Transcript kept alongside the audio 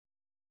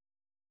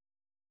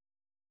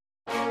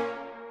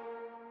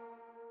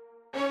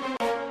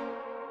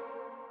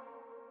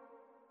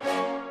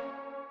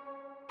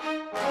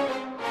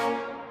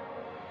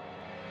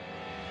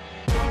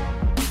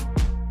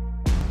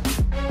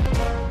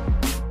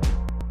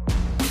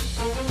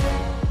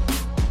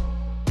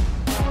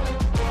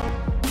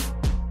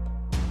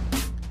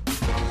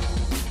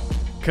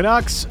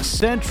Canucks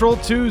Central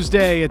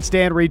Tuesday. It's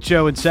Dan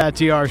Riccio and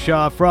Satyar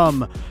Shah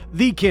from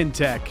the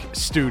Kintec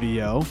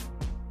studio.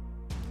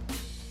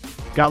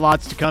 Got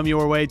lots to come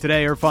your way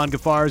today. Irfan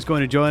Gaffar is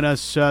going to join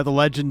us. The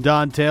legend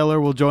Don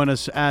Taylor will join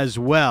us as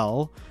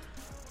well,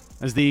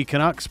 as the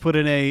Canucks put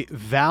in a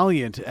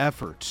valiant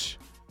effort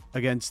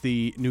against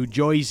the New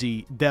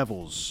Jersey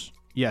Devils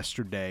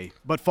yesterday,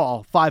 but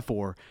fall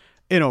 5-4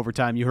 in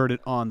overtime. You heard it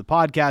on the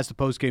podcast, the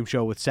postgame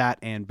show with Sat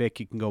and Bick.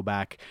 You can go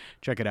back,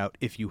 check it out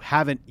if you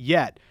haven't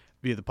yet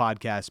via the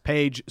podcast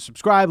page.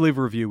 Subscribe, leave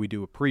a review. We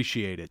do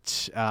appreciate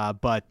it.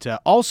 But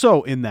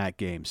also in that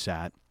game,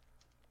 Sat,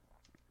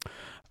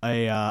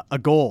 a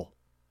goal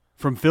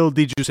from Phil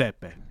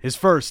DiGiuseppe, his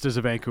first as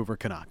a Vancouver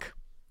Canuck.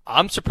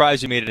 I'm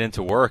surprised you made it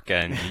into work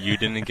and you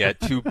didn't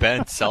get too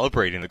bent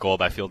celebrating the goal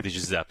by Phil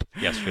DiGiuseppe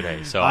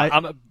yesterday. So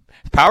I'm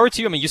power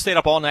to you. I mean, you stayed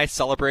up all night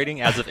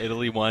celebrating as if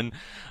Italy won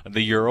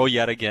the Euro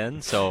yet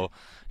again. So,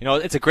 you know,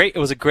 it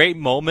was a great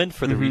moment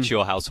for the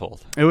Riccio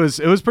household. It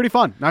was pretty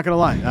fun. Not gonna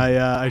lie.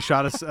 I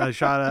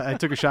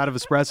took a shot of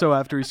espresso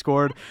after he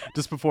scored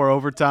just before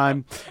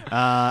overtime.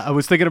 I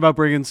was thinking about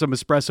bringing some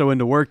espresso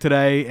into work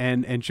today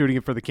and shooting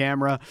it for the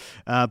camera,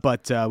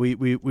 but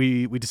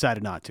we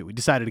decided not to. We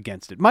decided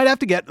against it. Might have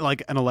to get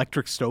like an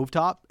electric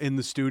stovetop in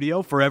the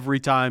studio for every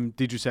time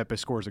DiGiuseppe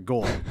scores a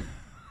goal.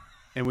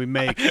 And we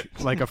make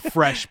like a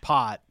fresh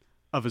pot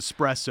of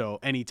espresso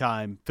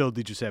anytime Phil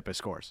DiGiuseppe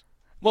scores.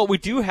 Well, we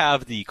do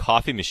have the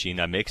coffee machine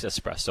that makes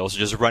espresso, so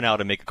just run out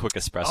and make a quick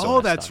espresso.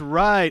 Oh, that's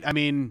right. I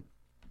mean,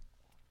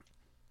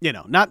 you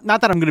know, not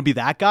that I'm going to be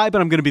that guy,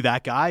 but I'm going to be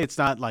that guy. It's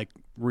not like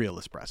real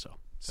espresso.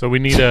 So we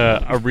need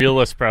a real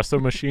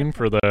espresso machine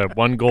for the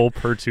 1 goal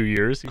per 2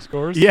 years he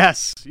scores?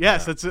 Yes, yeah.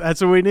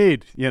 That's what we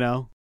need, you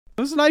know.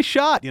 It was a nice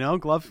shot, you know,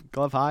 glove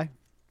high.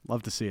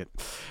 Love to see it.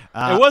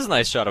 It was a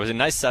nice shot. It was a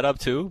nice setup,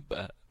 too.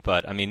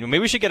 But I mean, maybe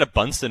we should get a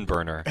Bunsen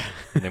burner,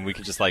 and then we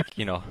can just, like,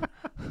 you know.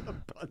 A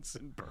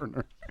Bunsen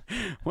burner.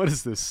 What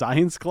is this,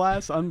 science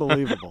class?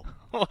 Unbelievable.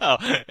 Wow,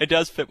 it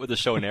does fit with the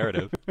show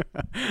narrative.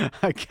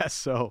 I guess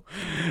so.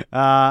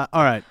 All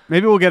right,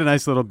 maybe we'll get a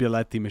nice little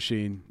Bialetti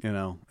machine, you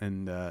know,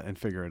 and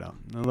figure it out.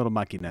 A little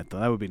macchinetta.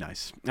 That would be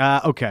nice.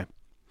 Okay.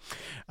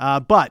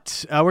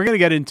 But we're going to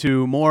get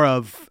into more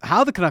of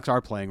how the Canucks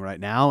are playing right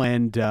now,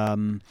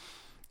 and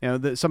you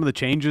know, some of the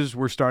changes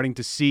we're starting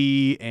to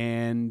see,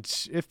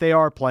 and if they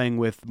are playing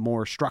with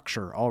more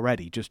structure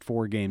already, just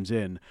 4 games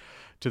in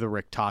to the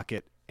Rick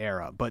Tocchet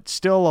era. But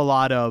still a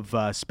lot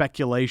of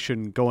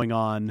speculation going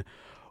on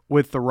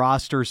with the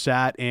roster,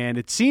 Sat, and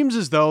it seems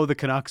as though the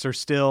Canucks are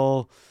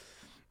still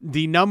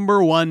the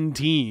number one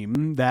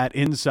team that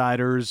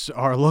insiders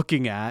are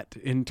looking at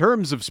in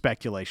terms of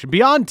speculation.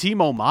 Beyond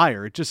Timo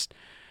Meier,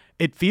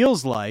 it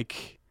feels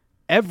like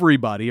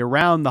everybody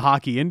around the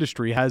hockey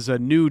industry has a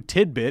new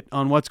tidbit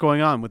on what's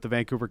going on with the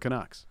Vancouver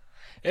Canucks.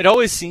 It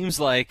always seems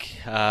like,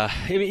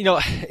 you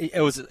know,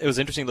 it was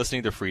interesting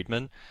listening to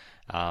Friedman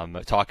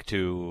talk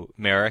to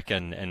Merrick,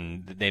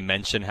 and they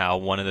mention how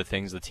one of the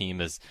things the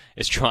team is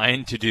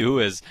trying to do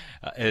is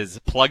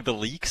plug the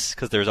leaks,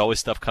 because there's always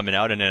stuff coming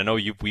out. And I know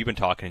we've been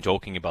talking and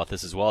joking about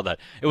this as well, that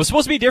it was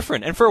supposed to be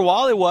different. And for a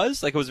while it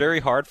was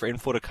very hard for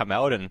info to come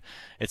out. And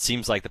it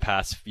seems like the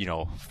past,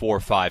 4,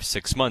 5,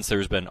 6 months,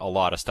 there's been a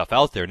lot of stuff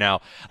out there.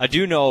 Now, I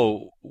do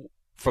know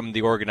from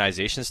the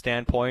organization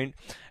standpoint,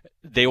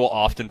 they will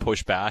often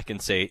push back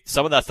and say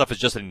some of that stuff is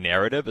just a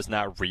narrative, it's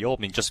not real.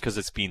 I mean, just because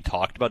it's being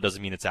talked about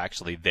doesn't mean it's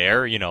actually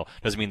there,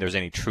 doesn't mean there's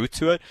any truth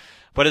to it.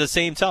 But at the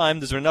same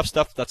time, there's enough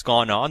stuff that's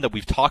gone on that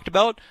we've talked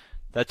about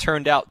that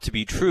turned out to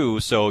be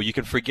true, so you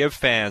can forgive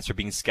fans for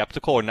being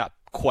skeptical or not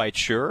quite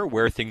sure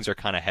where things are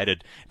kind of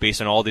headed based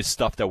on all this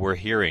stuff that we're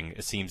hearing,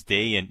 it seems,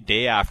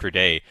 day after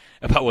day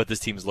about what this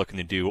team is looking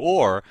to do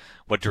or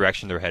what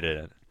direction they're headed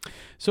in.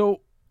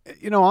 So,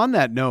 on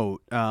that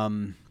note,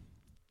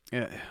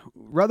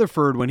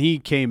 Rutherford, when he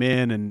came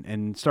in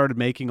and started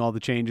making all the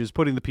changes,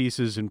 putting the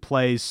pieces in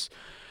place,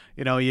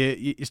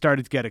 you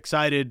started to get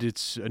excited.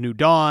 It's a new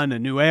dawn, a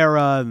new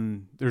era,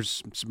 and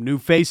there's some new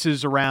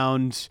faces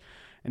around.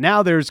 And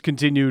now there's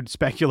continued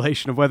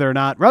speculation of whether or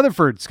not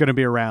Rutherford's going to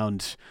be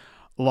around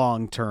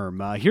long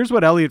term. Here's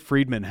what Elliot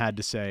Friedman had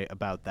to say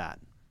about that.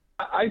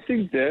 I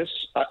think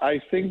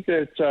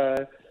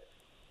that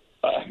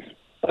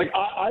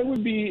I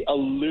would be a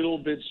little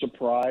bit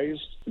surprised,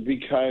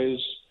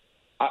 because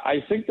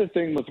I think the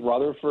thing with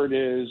Rutherford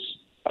is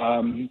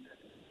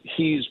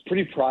he's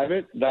pretty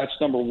private. That's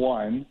number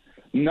one.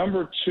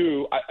 Number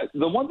two,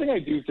 the one thing I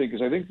do think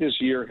is I think this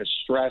year has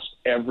stressed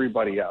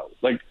everybody out.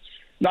 Like,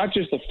 not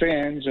just the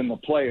fans and the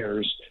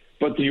players,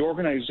 but the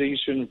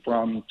organization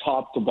from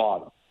top to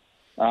bottom.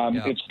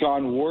 It's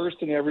gone worse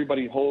than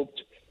everybody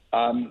hoped.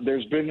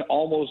 There's been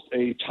almost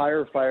a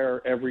tire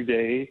fire every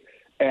day.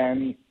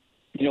 And,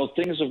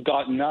 things have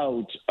gotten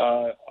out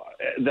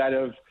that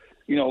have,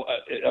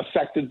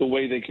 affected the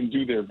way they can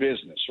do their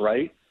business,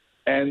 right?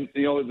 And,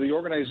 the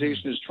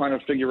organization is trying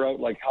to figure out,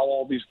 how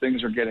all these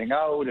things are getting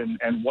out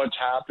and what's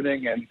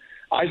happening. And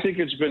I think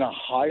it's been a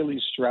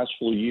highly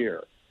stressful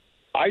year.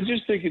 I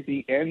just think at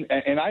the end,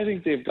 and I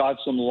think they've got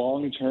some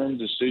long-term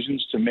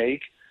decisions to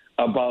make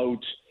about,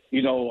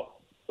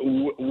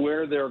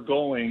 where they're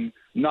going,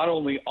 not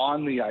only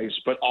on the ice,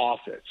 but off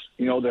it.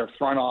 Their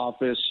front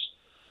office,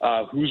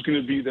 who's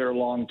going to be there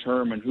long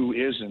term and who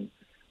isn't.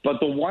 But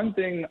the one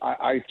thing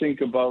I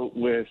think about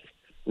with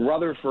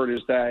Rutherford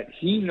is that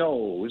he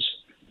knows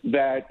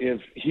that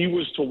if he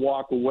was to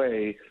walk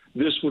away,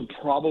 this would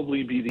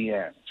probably be the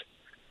end.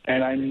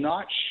 And I'm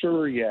not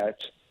sure yet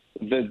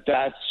that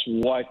that's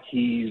what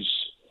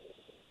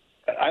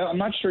I'm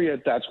not sure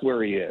yet that's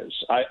where he is.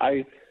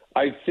 I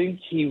think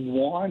he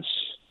wants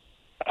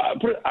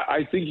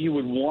I think he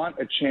would want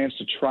a chance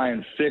to try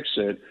and fix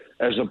it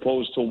as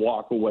opposed to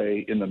walk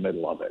away in the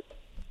middle of it.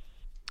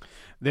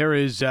 There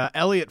is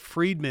Elliot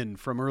Friedman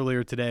from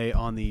earlier today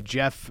on the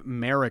Jeff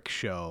Merrick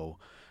show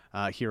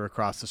here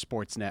across the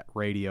Sportsnet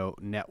radio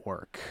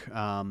network.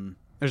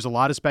 There's a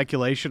lot of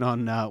speculation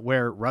on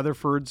where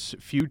Rutherford's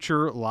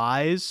future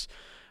lies.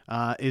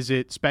 Is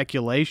it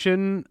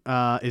speculation?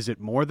 Is it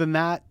more than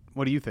that?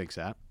 What do you think,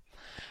 Sat?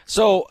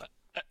 So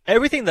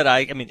everything that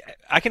I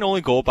can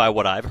only go by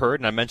what I've heard,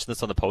 and I mentioned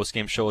this on the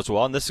post-game show as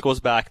well, and this goes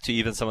back to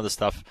even some of the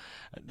stuff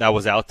that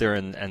was out there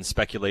and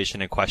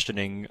speculation and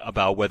questioning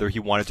about whether he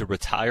wanted to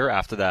retire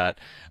after that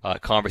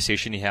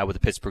conversation he had with the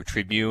Pittsburgh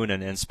Tribune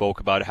and spoke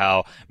about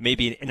how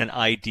maybe in an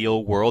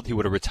ideal world he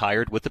would have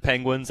retired with the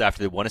Penguins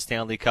after they won a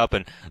Stanley Cup,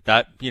 and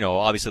that,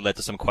 obviously led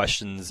to some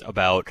questions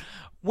about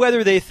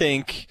whether they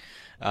think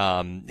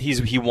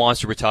he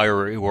wants to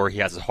retire or he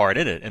has his heart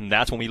in it. And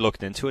that's when we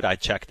looked into it. I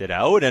checked it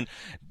out, and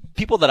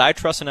people that I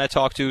trust and I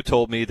talked to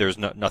told me there's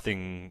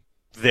nothing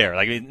there.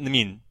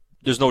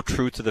 There's no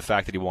truth to the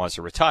fact that he wants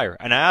to retire.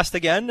 And I asked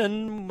again,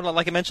 and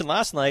like I mentioned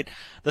last night,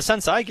 the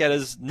sense I get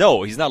is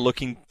no, he's not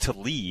looking to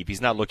leave.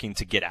 He's not looking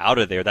to get out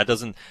of there. That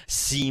doesn't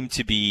seem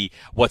to be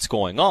what's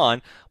going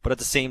on. But at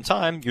the same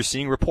time, you're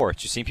seeing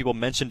reports. You're seeing people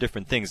mention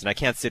different things. And I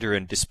can't sit here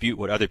and dispute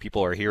what other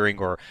people are hearing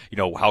or,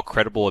 how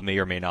credible it may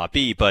or may not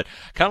be. But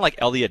kind of like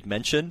Elliot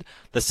mentioned,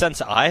 the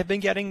sense I have been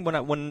getting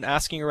when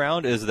asking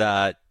around is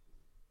that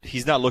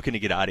he's not looking to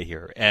get out of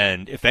here.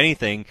 And if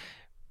anything,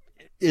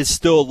 is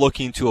still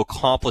looking to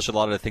accomplish a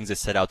lot of the things they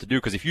set out to do.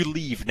 Because if you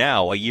leave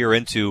now, a year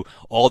into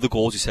all the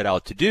goals you set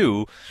out to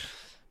do,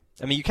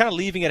 you're kind of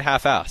leaving it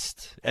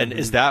half-assed. And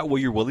is that what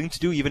you're willing to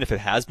do, even if it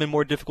has been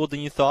more difficult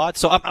than you thought?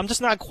 So I'm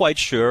just not quite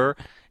sure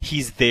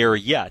he's there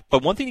yet.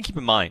 But one thing to keep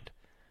in mind,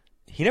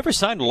 he never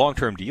signed a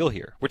long-term deal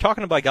here. We're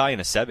talking about a guy in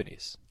his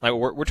 70s.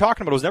 We're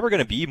talking about it was never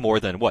going to be more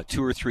than,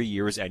 2 or 3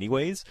 years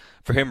anyways,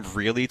 for him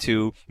really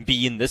to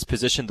be in this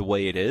position the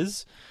way it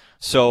is.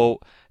 So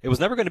it was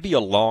never going to be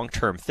a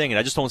long-term thing, and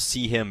I just don't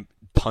see him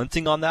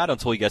punting on that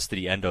until he gets to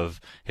the end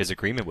of his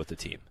agreement with the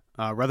team.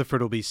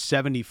 Rutherford will be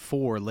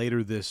 74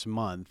 later this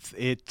month.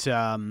 Yeah,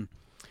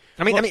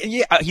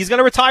 he's going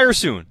to retire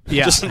soon.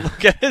 Yeah. Just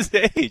look at his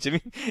age.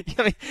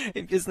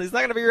 He's not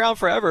going to be around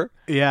forever.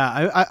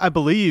 Yeah, I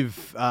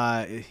believe,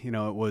 it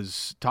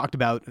was talked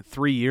about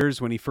 3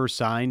 years when he first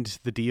signed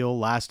the deal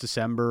last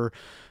December.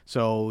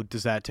 So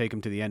does that take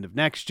him to the end of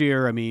next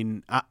year?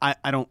 I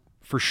don't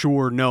for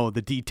sure know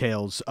the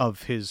details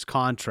of his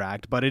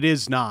contract, but it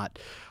is not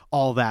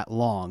all that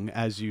long,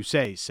 as you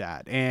say,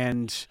 Sat.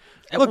 And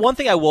look, one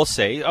thing I will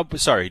say,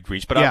 sorry,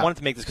 Reach, but I wanted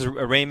to make this because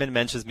Raymond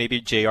mentions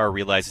maybe JR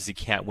realizes he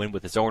can't win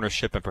with his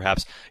ownership, and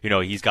perhaps,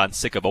 he's gotten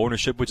sick of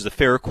ownership, which is a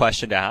fair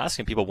question to ask,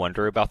 and people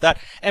wonder about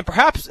that. And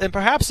perhaps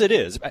it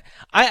is.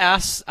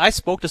 I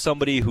spoke to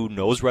somebody who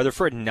knows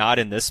Rutherford, not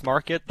in this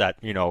market,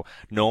 that,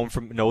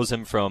 knows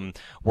him from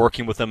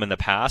working with him in the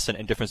past and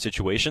in different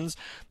situations,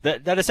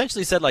 that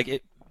essentially said,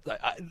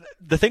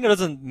 the thing that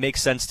doesn't make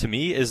sense to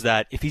me is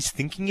that if he's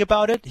thinking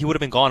about it, he would have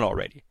been gone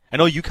already. I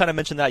know you kind of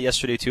mentioned that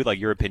yesterday too,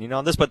 your opinion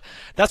on this, but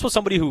that's what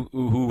somebody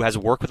who has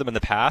worked with him in the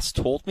past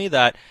told me,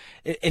 that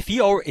if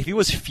he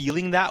was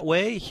feeling that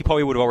way, he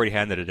probably would have already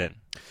handed it in.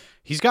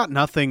 He's got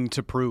nothing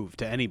to prove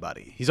to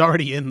anybody. He's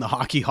already in the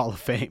Hockey Hall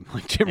of Fame.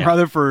 Jim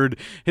Rutherford,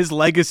 his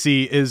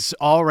legacy is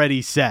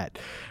already set.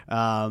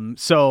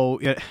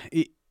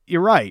 You're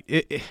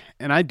right,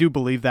 and I do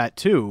believe that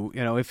too.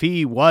 If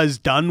he was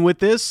done with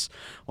this,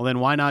 well, then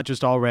why not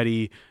just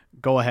already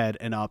go ahead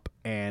and up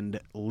and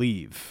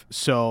leave?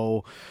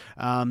 So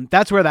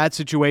that's where that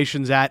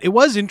situation's at. It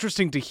was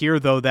interesting to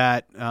hear, though,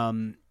 that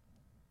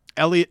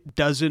Elliot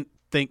doesn't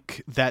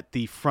think that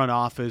the front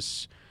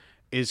office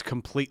is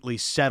completely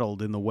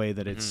settled in the way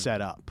that it's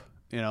set up.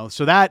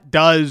 So that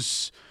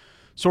does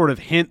sort of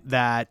hint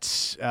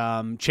that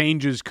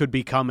changes could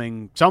be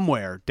coming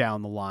somewhere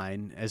down the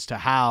line as to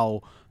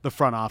how the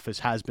front office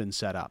has been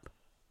set up.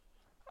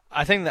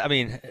 I think that,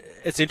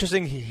 it's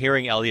interesting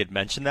hearing Elliot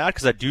mention that,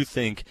 because I do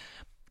think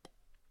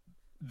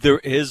there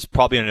is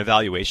probably an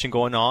evaluation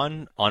going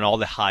on all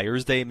the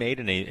hires they made,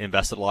 and they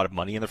invested a lot of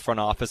money in the front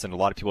office and a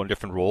lot of people in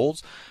different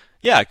roles.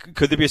 Yeah,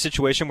 could there be a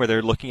situation where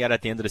they're looking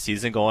at the end of the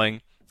season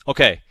going,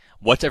 okay,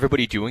 what's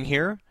everybody doing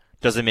here?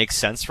 Does it make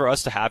sense for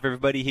us to have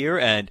everybody here?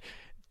 And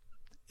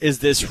is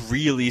this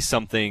really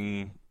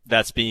something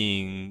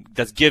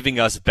that's giving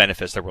us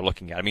benefits that we're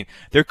looking at. I mean,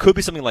 there could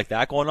be something like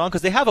that going on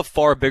because they have a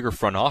far bigger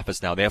front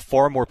office now. They have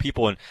far more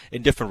people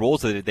in different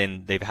roles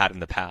than they've had in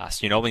the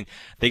past. You know, I mean,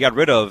 they got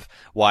rid of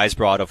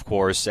Weisbrod, of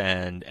course,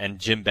 and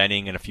Jim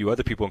Benning and a few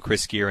other people, and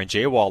Chris Gear and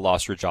Jay Wall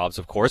lost their jobs,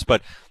 of course,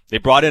 but they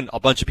brought in a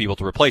bunch of people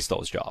to replace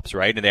those jobs,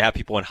 right? And they have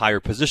people in higher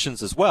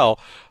positions as well.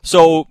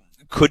 So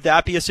could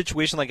that be a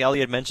situation like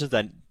Elliot mentioned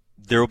that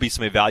there will be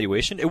some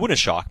evaluation? It wouldn't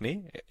shock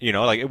me, you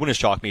know, like it wouldn't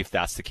shock me if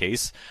that's the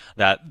case,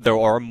 that there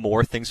are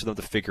more things for them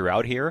to figure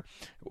out here,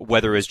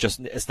 whether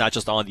it's not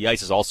just on the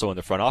ice, it's also in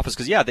the front office.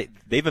 Because yeah,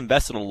 they've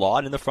invested a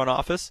lot in the front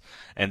office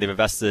and they've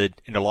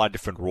invested in a lot of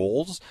different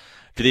roles.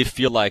 Do they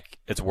feel like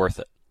it's worth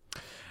it?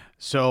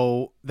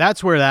 So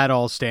that's where that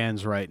all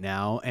stands right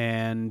now.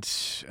 And,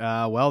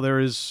 well, there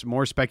is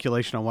more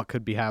speculation on what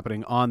could be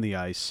happening on the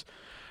ice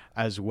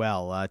as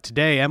well.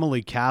 Today,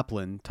 Emily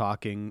Kaplan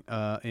talking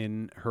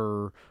in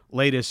her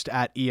latest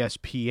at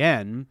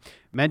ESPN,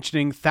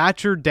 mentioning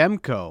Thatcher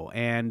Demko.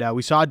 And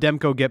we saw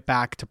Demko get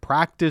back to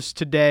practice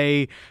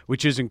today,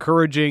 which is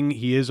encouraging.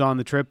 He is on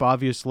the trip,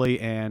 obviously,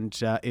 and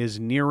is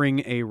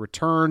nearing a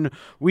return.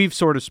 We've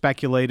sort of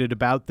speculated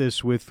about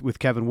this with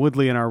Kevin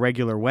Woodley in our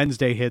regular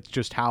Wednesday hits,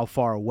 just how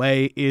far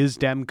away is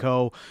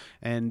Demko.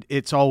 And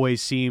it's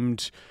always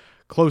seemed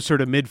closer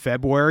to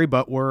mid-February,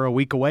 but we're a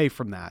week away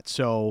from that.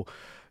 So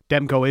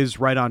Demko is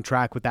right on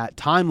track with that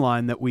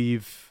timeline that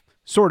we've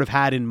sort of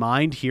had in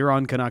mind here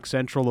on Canuck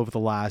Central over the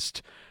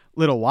last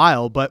little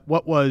while. But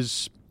what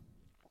was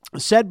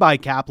said by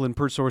Kaplan,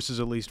 per sources,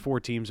 at least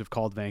 4 teams have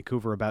called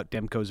Vancouver about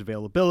Demko's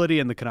availability,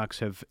 and the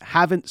Canucks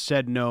haven't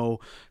said no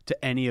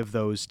to any of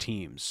those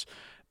teams.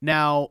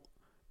 Now,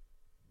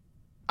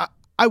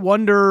 I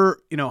wonder,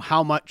 you know,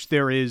 how much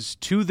there is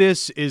to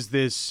this. Is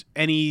this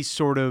any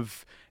sort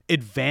of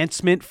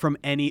advancement from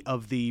any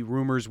of the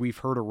rumors we've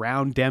heard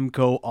around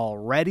Demko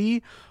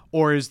already?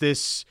 Or is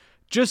this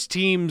just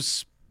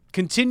teams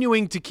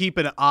continuing to keep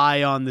an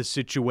eye on the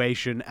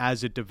situation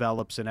as it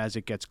develops and as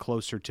it gets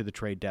closer to the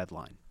trade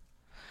deadline?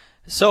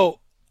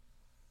 So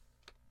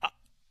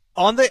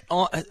one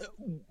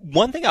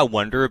thing I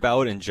wonder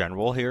about in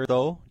general here,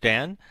 though,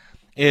 Dan,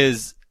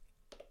 is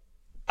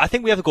I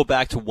think we have to go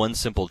back to one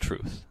simple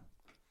truth.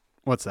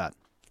 What's that?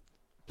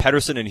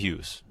 Pettersson and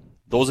Hughes.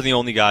 Those are the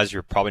only guys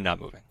you're probably not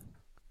moving.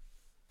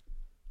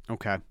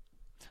 Okay.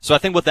 So I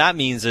think what that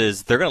means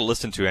is they're going to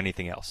listen to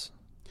anything else.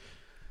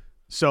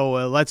 So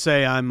let's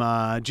say I'm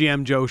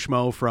GM Joe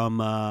Schmo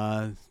from,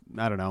 I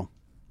don't know,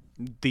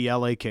 the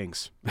LA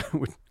Kings,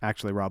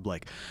 actually Rob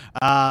Blake.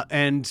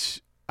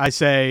 And I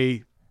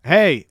say,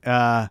 hey,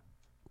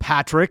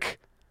 Patrick,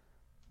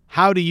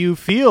 how do you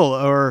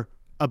feel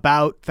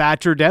about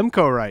Thatcher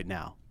Demko right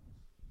now?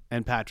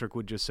 And Patrick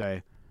would just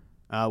say,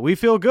 we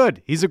feel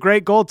good. He's a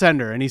great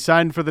goaltender, and he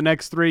signed for the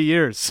next 3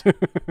 years.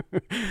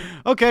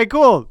 Okay,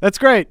 cool. That's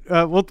great.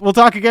 We'll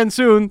talk again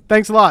soon.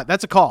 Thanks a lot.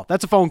 That's a call.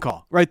 That's a phone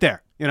call right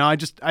there. You know, I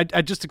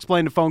just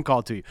explained a phone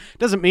call to you.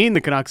 Doesn't mean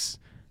the Canucks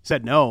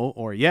said no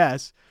or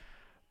yes,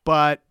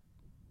 but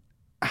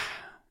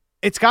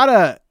it's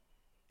gotta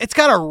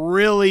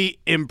really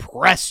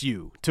impress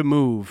you to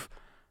move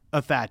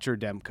a Thatcher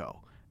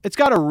Demko. It's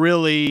gotta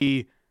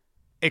really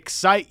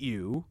excite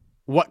you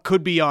what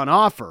could be on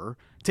offer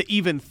to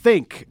even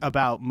think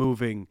about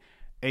moving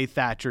a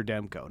Thatcher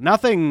Demko.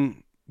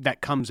 Nothing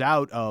that comes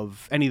out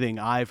of anything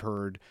I've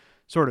heard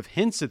sort of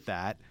hints at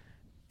that.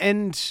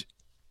 And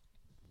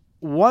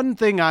one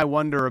thing I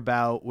wonder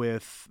about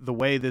with the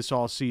way this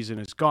whole season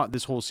has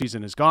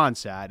gone,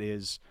 Sad,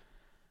 is,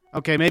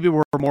 okay, maybe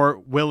we're more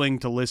willing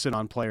to listen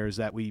on players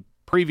that we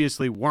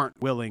previously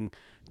weren't willing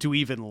to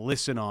even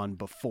listen on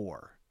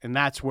before. And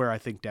that's where I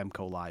think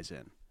Demko lies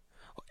in.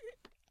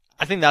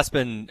 I think that's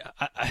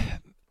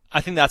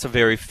a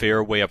very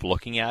fair way of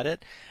looking at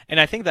it. And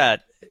I think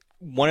that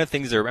one of the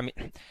things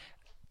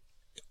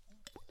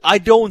I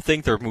don't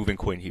think they're moving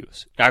Quinn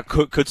Hughes. Now,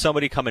 could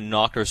somebody come and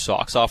knock their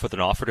socks off with an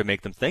offer to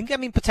make them think? I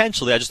mean,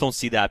 potentially. I just don't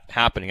see that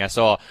happening. I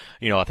saw,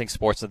 I think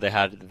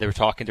Sportsnet, they were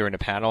talking during a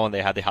panel, and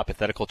they had the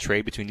hypothetical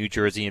trade between New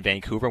Jersey and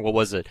Vancouver. What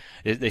was it?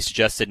 They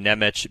suggested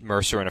Nemec,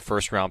 Mercer, and a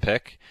first-round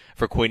pick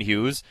for Quinn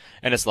Hughes.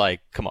 And it's like,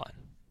 come on.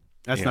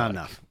 That's not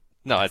enough.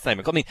 No, it's not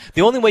even. I mean,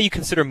 the only way you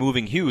consider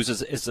moving Hughes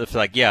is if,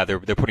 like, yeah, they're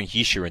putting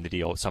Hischier in the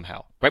deal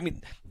somehow, right? I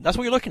mean, that's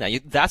what you're looking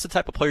at. That's the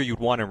type of player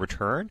you'd want in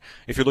return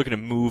if you're looking to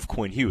move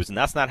Quinn Hughes, and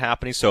that's not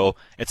happening. So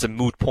it's a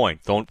moot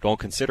point. Don't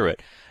consider it.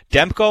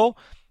 Demko,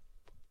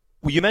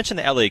 well, you mentioned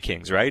the LA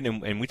Kings, right?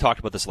 And we talked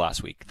about this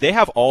last week. They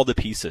have all the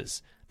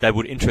pieces that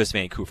would interest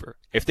Vancouver.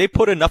 If they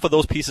put enough of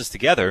those pieces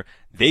together,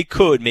 they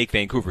could make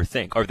Vancouver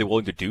think. Are they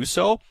willing to do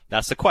so?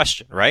 That's the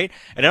question, right?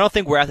 And I don't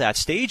think we're at that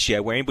stage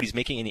yet where anybody's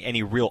making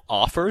any real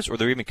offers, or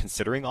they're even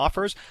considering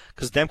offers,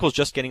 because Demko's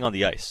just getting on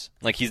the ice.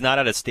 Like, he's not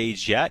at a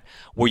stage yet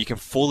where you can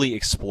fully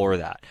explore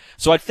that.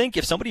 So I think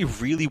if somebody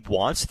really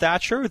wants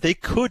Thatcher, they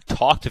could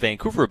talk to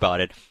Vancouver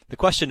about it. The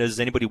question is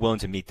anybody willing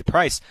to meet the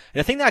price? And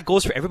I think that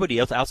goes for everybody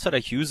else outside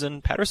of Hughes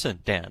and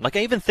Pettersson, Dan. Like,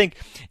 I even think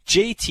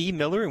JT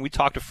Miller, and we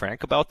talked to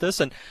Frank about this,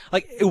 and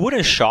like, it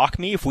wouldn't shock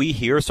me if we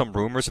hear some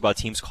rumors about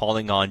teams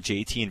calling on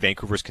JT and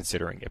Vancouver's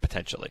considering it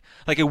potentially.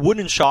 Like, it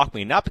wouldn't shock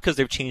me, not because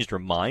they've changed their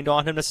mind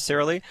on him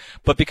necessarily,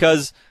 but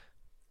because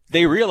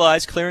they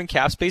realize clearing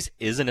cap space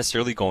isn't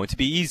necessarily going to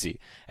be easy.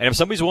 And if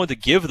somebody's willing to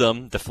give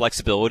them the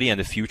flexibility and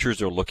the futures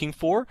they're looking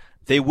for,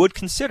 they would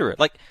consider it.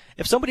 Like,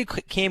 if somebody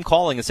came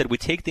calling and said, we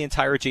take the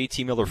entire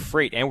JT Miller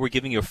freight and we're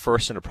giving you a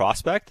first and a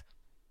prospect,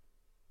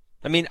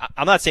 I mean,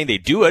 I'm not saying they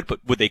do it, but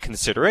would they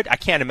consider it? I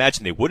can't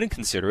imagine they wouldn't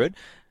consider it,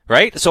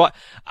 right? So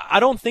I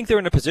don't think they're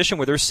in a position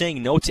where they're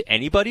saying no to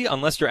anybody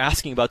unless they're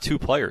asking about two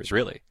players,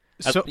 really.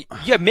 So,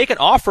 yeah, make an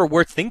offer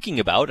worth thinking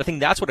about. I think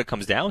that's what it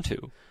comes down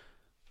to.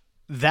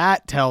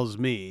 That tells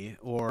me,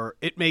 or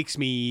it makes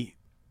me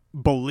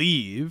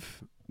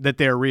believe that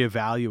they're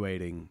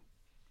reevaluating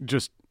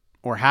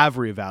or have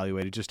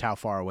reevaluated just how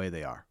far away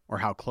they are or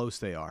how close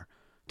they are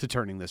to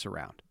turning this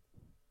around.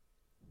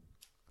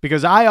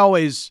 Because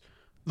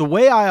the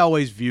way I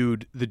always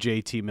viewed the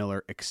JT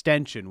Miller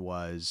extension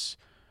was,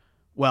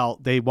 well,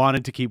 they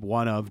wanted to keep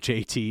one of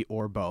JT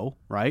or Bo,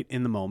 right,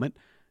 in the moment,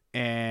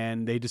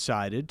 and they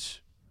decided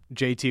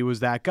JT was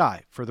that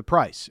guy for the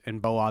price,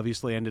 and Bo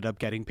obviously ended up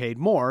getting paid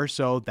more,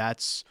 so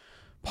that's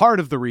part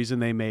of the reason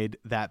they made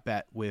that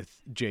bet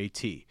with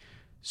JT.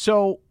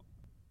 So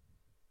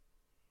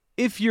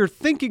if you're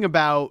thinking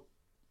about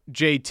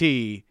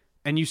JT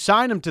and you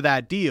sign him to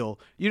that deal,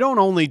 you don't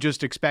only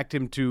just expect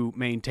him to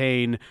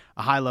maintain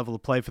a high level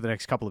of play for the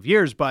next couple of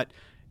years, but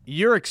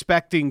you're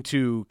expecting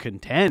to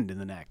contend in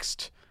the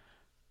next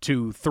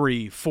 2,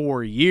 3,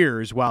 4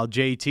 years while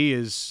JT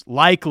is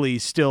likely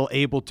still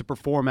able to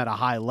perform at a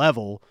high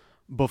level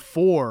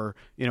before,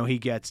 he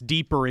gets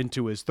deeper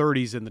into his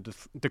 30s and the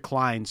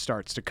decline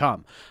starts to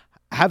come.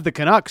 Have the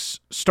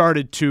Canucks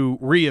started to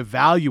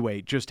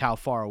reevaluate just how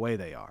far away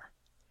they are?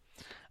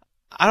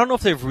 I don't know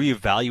if they've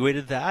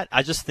reevaluated that.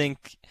 I just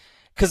think,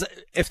 because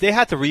if they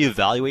had to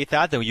reevaluate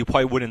that, then you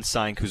probably wouldn't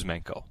sign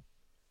Kuzmenko.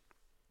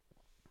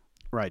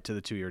 Right, to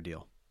the 2-year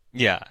deal.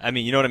 Yeah, I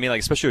mean, you know what I mean? Like,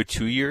 especially a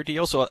 2-year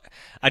deal. So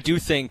I do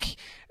think,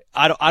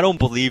 I don't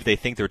believe they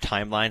think their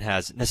timeline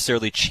has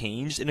necessarily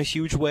changed in a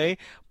huge way.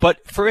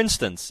 But for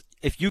instance,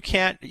 if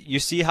you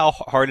see how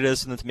hard it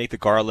is for them to make the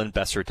Garland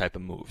Besser type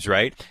of moves,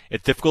 right?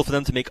 It's difficult for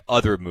them to make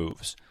other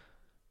moves.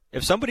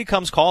 If somebody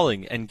comes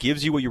calling and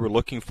gives you what you were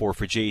looking for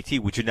JT,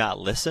 would you not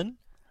listen?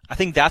 I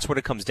think that's what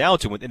it comes down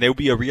to. And there will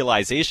be a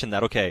realization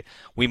that, okay,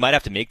 we might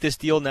have to make this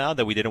deal now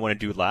that we didn't want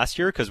to do last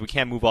year because we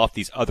can't move off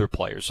these other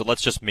players. So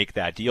let's just make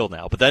that deal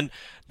now. But then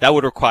that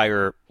would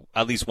require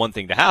at least one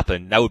thing to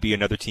happen. That would be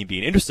another team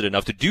being interested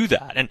enough to do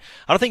that. And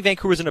I don't think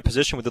Vancouver's in a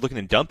position where they're looking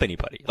to dump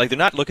anybody. Like, they're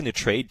not looking to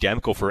trade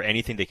Demko for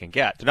anything they can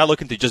get. They're not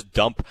looking to just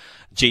dump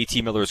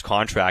JT Miller's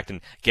contract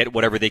and get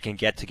whatever they can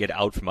get to get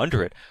out from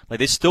under it. Like,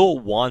 they still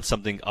want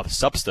something of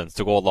substance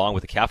to go along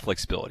with the cap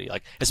flexibility.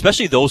 Like,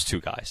 especially those two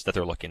guys that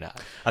they're looking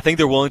at. I think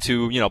they're willing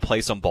to,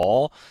 play some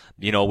ball,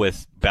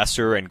 with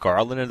Besser and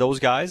Garland and those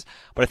guys.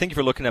 But I think if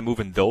you're looking at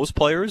moving those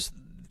players,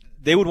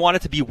 they would want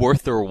it to be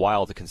worth their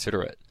while to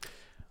consider it.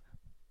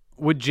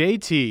 Would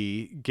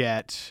JT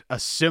get a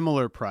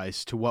similar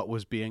price to what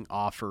was being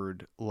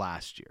offered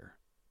last year?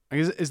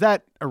 Is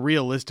that a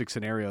realistic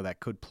scenario that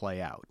could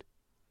play out?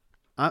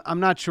 I'm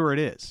not sure it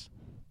is.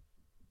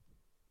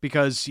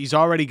 Because he's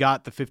already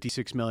got the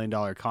 $56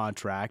 million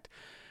contract.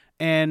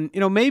 And,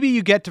 maybe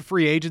you get to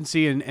free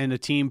agency and a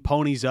team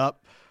ponies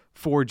up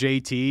for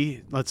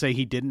JT. Let's say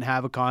he didn't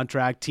have a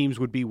contract. Teams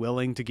would be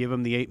willing to give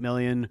him the $8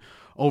 million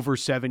over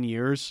 7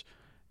 years.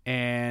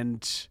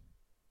 And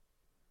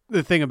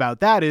the thing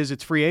about that is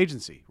it's free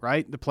agency,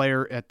 right? The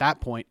player at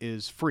that point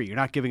is free. You're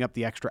not giving up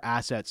the extra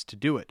assets to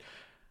do it.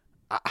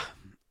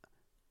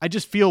 I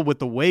just feel with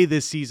the way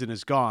this season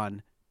has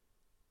gone,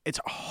 it's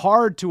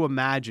hard to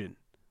imagine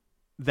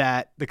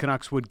that the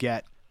Canucks would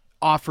get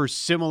offers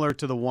similar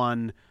to the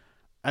one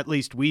at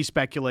least we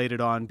speculated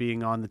on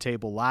being on the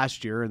table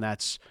last year, and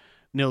that's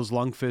Nils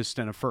Lundkvist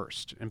and a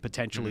first, and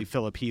potentially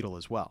Philip Hedl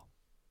as well.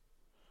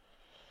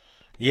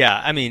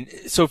 Yeah, I mean,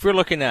 so if we're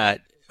looking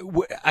at,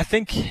 I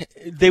think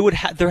there would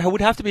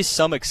have to be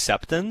some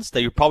acceptance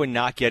that you're probably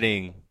not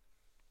getting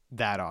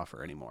that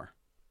offer anymore.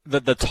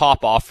 The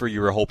top offer you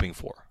were hoping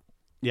for.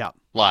 Yeah.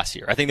 Last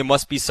year. I think there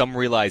must be some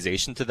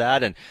realization to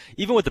that. And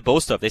even with the Bo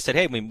stuff, they said,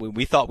 hey,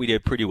 we thought we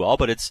did pretty well,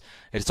 but it's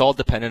all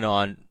dependent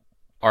on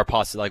our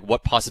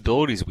what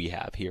possibilities we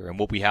have here and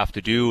what we have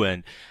to do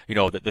and,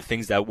 the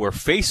things that we're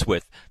faced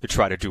with to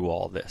try to do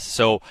all this.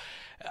 So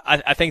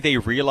I think they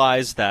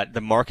realize that the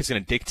market's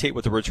going to dictate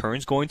what the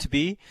return's going to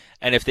be.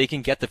 And if they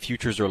can get the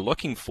futures they're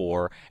looking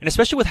for, and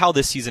especially with how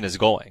this season is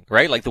going,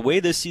 right? Like the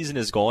way this season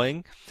is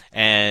going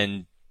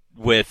and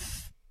with,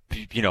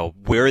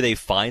 where they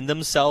find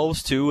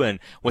themselves too and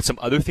what some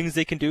other things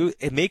they can do,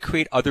 it may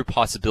create other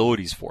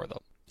possibilities for them.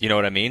 You know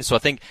what I mean? So I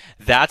think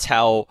that's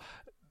how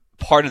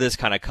part of this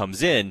kind of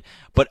comes in,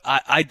 but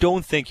I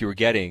don't think you were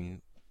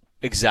getting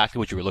exactly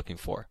what you were looking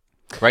for,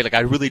 right? Like,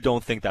 I really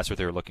don't think that's what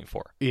they were looking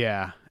for.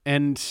 Yeah.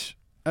 And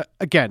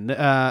again,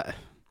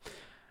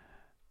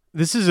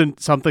 this isn't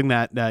something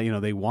that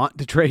they want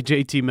to trade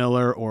JT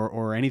Miller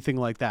or anything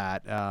like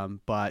that.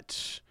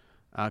 But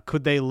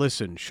could they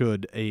listen?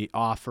 Should a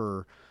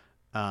offer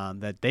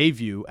that they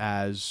view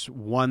as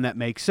one that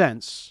makes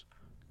sense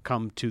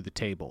come to the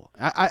table?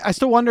 I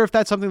still wonder if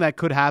that's something that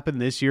could happen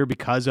this year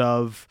because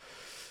of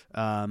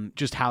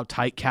just how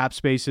tight cap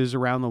space is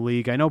around the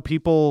league. I know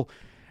people.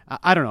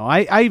 I don't know.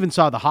 I even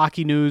saw the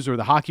Hockey News or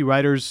the Hockey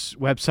Writers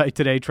website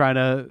today trying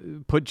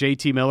to put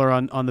JT Miller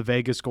on the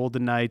Vegas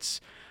Golden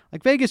Knights.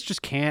 Like, Vegas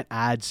just can't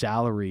add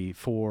salary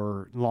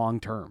for long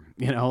term.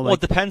 Well, it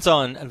depends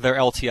on their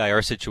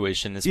LTIR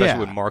situation, especially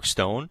with Mark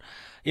Stone.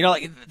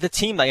 Like the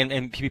team,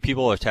 and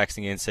people are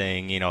texting in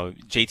saying,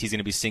 JT's going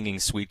to be singing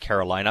Sweet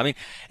Carolina. I mean,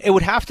 it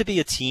would have to be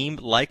a team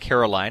like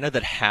Carolina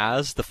that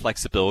has the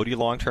flexibility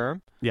long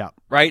term. Yeah.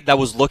 Right? That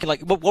was looking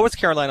like, what was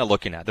Carolina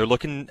looking at? They're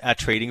looking at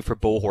trading for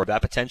Bo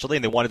Horvat potentially,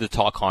 and they wanted to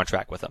talk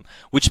contract with him,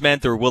 which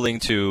meant they're willing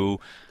to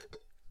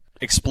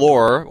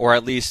explore, or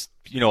at least,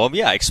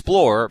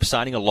 explore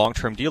signing a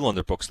long-term deal on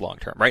their books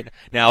long-term, right?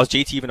 Now, is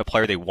JT even a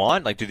player they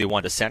want? Like, do they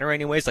want a center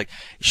anyways? Like,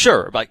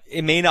 sure, but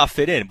it may not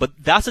fit in, but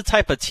that's the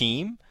type of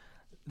team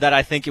that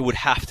I think it would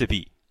have to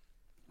be.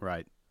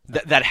 Right.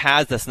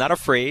 That's not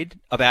afraid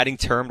of adding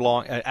term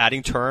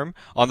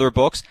on their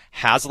books,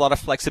 has a lot of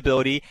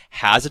flexibility,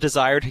 has a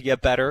desire to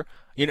get better.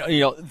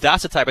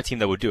 That's the type of team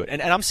that would do it.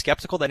 And I'm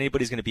skeptical that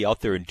anybody's going to be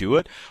out there and do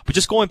it. But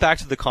just going back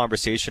to the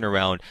conversation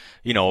around,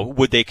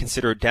 would they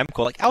consider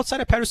Demko? Like, outside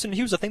of Pettersson and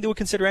Hughes, I think they would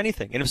consider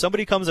anything. And if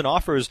somebody comes and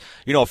offers,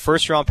 a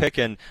first-round pick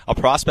and a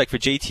prospect for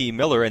JT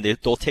Miller, and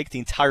they'll take the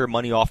entire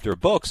money off their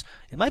books,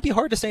 it might be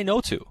hard to say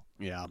no to.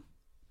 Yeah.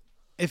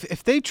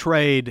 If they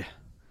trade...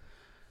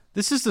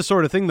 This is the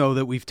sort of thing, though,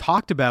 that we've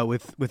talked about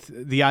with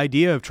the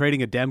idea of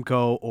trading a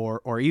Demko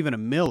or even a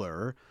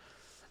Miller.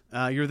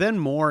 You're then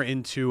more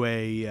into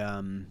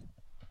a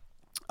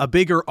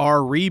bigger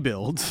R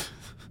rebuild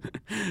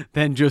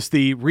than just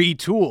the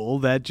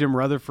retool that Jim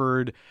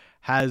Rutherford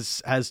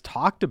has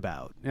talked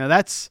about.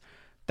 That's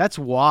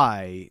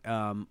why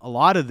a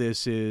lot of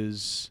this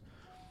is,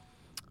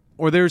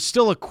 or there's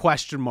still a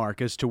question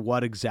mark as to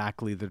what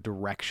exactly the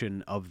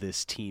direction of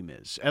this team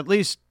is, at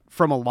least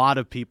from a lot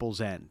of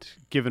people's end,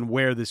 given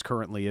where this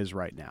currently is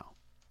right now.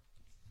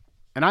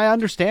 And I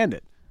understand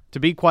it, to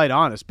be quite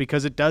honest,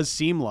 because it does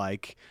seem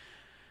like,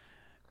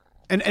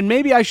 and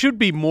maybe I should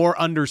be more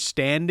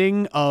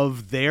understanding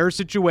of their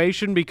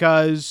situation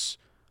because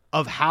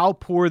of how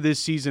poor this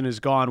season has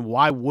gone.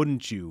 Why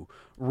wouldn't you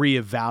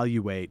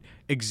reevaluate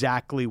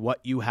exactly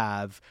what you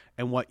have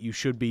and what you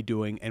should be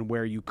doing and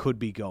where you could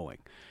be going?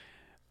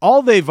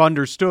 All they've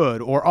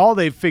understood, or all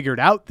they've figured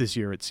out this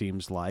year, it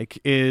seems like,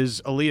 is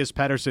Elias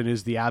Pettersson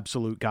is the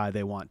absolute guy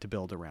they want to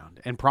build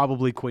around, and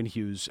probably Quinn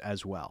Hughes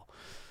as well.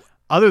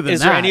 Other than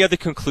is there any other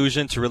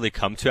conclusion to really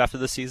come to after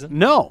the season?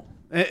 No.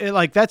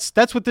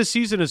 That's what this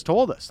season has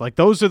told us. Like,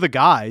 those are the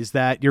guys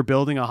that you're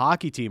building a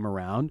hockey team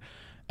around.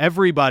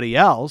 Everybody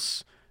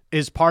else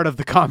is part of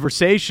the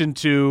conversation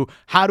to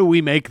how do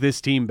we make this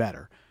team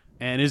better?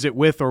 And is it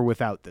with or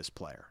without this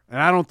player?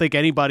 And I don't think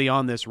anybody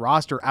on this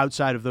roster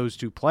outside of those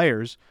two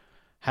players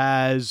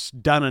has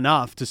done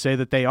enough to say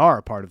that they are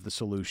a part of the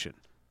solution.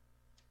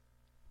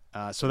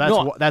 So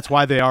that's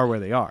why they are where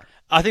they are.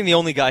 I think the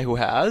only guy who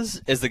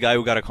has is the guy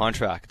who got a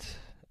contract,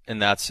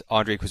 and that's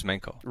Andrei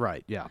Kuzmenko.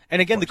 Right, yeah.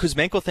 And again, the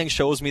Kuzmenko thing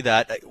shows me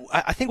that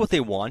I think what they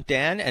want,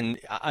 Dan, and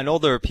I know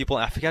there are people,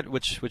 I forget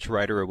which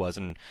writer it was,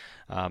 and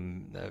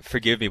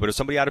forgive me, but it was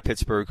somebody out of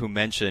Pittsburgh who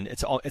mentioned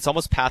it's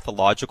almost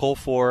pathological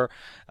for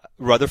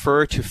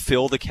Rutherford to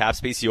fill the cap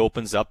space he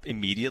opens up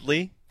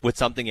immediately with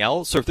something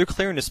else. So if they're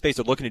clearing the space,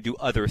 they're looking to do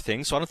other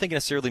things. So I don't think it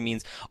necessarily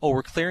means,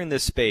 we're clearing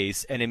this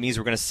space and it means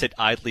we're going to sit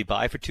idly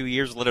by for 2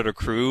 years, let it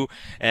accrue,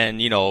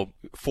 and 4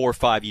 or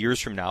 5 years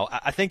from now.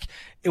 I think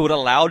it would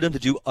allow them to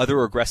do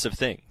other aggressive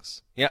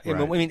things. Yeah,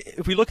 right. I mean,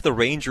 if we look at the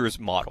Rangers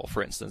model,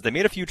 for instance, they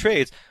made a few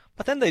trades,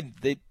 but then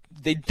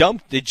they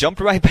jumped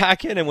right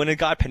back in and when it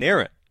got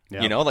Panarin.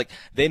 Yeah.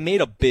 They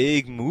made a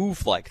big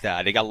move like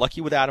that. They got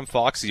lucky with Adam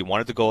Fox. He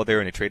wanted to go there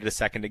and they traded a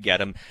second to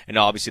get him. And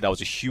obviously that was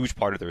a huge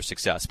part of their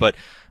success. But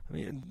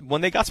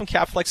when they got some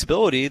cap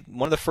flexibility,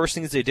 one of the first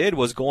things they did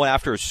was go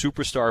after a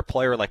superstar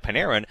player like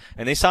Panarin,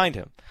 and they signed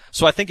him.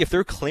 So I think if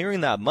they're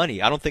clearing that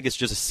money, I don't think it's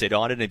just a sit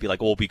on it and be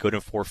like, we'll be good in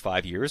 4 or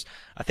 5 years.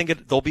 I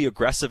think they'll be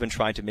aggressive in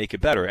trying to make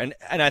it better. And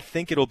I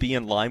think it'll be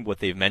in line with what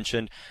they've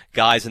mentioned,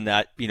 guys in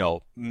that,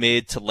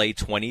 mid to late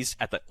 20s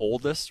at the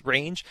oldest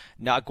range,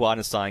 not go out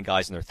and sign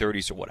guys in their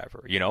 30s or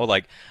whatever.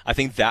 I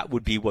think that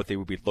would be what they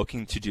would be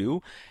looking to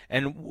do.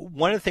 And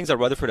one of the things that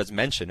Rutherford has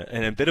mentioned,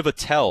 and a bit of a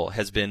tell,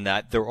 has been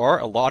that there are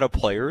a lot of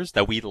players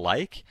that we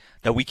like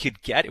that we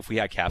could get if we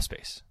had cap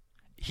space.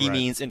 He right.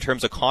 means in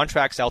terms of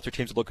contracts out there,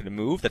 teams are looking to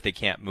move that they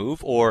can't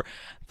move, or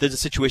there's a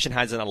situation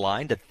hasn't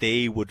aligned that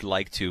they would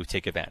like to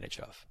take advantage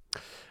of.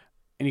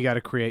 And you got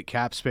to create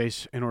cap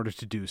space in order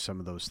to do some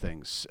of those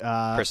things.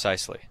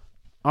 Precisely.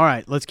 All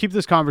right, let's keep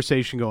this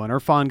conversation going.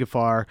 Irfan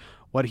Gaffar,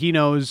 what he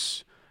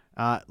knows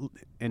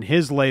in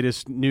his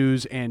latest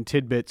news and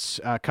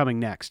tidbits coming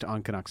next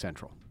on Canuck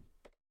Central.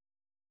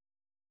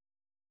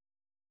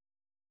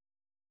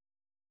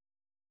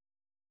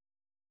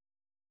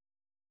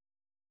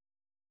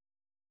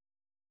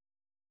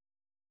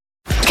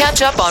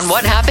 Catch up on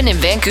what happened in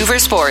Vancouver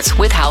sports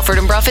with Halford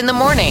and Bruff in the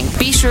morning.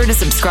 Be sure to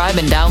subscribe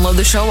and download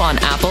the show on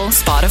Apple,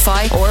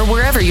 Spotify, or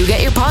wherever you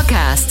get your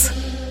podcasts.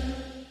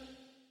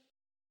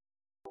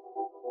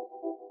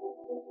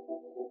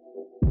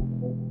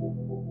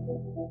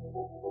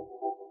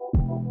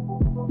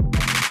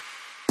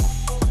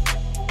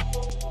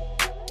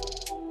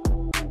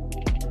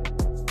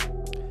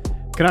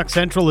 Canuck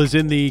Central is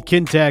in the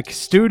Kintec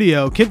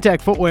studio. Kintec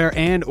Footwear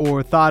and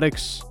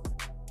Orthotics,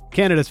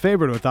 Canada's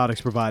favorite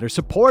orthotics provider,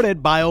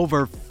 supported by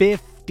over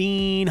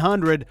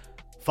 1,500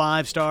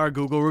 5-star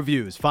Google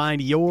reviews. Find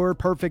your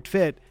perfect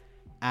fit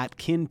at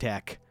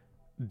kintec.net.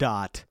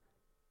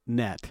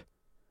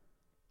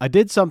 I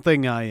did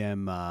something I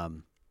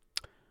am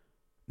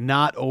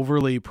not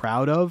overly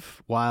proud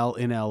of while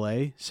in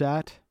LA,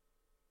 Sat.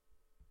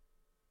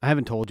 I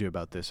haven't told you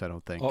about this, I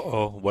don't think.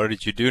 Uh-oh, what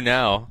did you do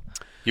now?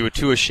 You were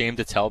too ashamed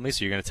to tell me,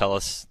 so you're going to tell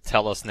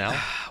us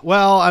now?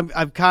 Well,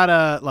 I'm kind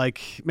of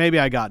like, maybe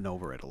I gotten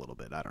over it a little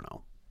bit. I don't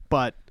know.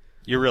 But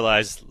you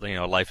realize,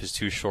 life is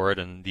too short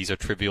and these are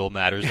trivial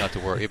matters not to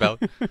worry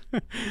about?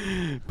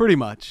 Pretty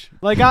much.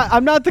 Like,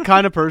 I'm not the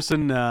kind of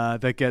person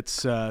that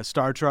gets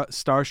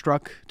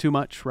starstruck too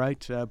much,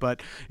 right?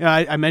 But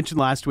I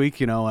mentioned last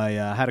week, I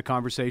had a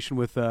conversation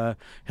with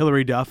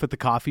Hillary Duff at the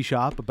coffee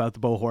shop about the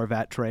Bo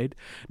Horvat trade.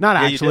 Not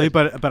actually,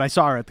 but I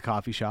saw her at the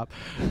coffee shop.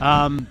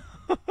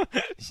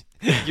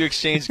 You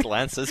exchanged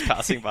glances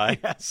passing by.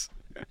 Yes.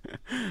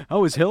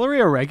 Oh, is Hillary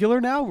a regular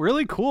now?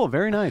 Really cool.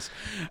 Very nice.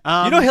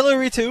 You know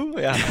Hillary too?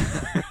 Yeah.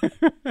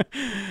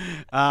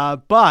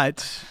 But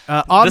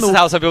this is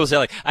how some people say,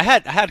 like, I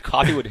had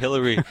coffee with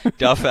Hillary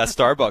Duff at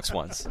Starbucks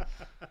once.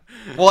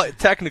 Well,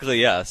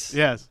 technically, yes.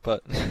 Yes.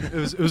 But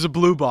it was a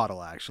blue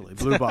bottle, actually.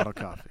 Blue bottle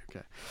coffee.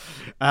 Okay.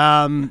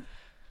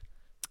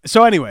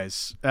 So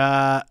anyways,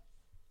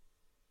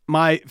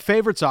 my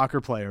favorite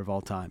soccer player of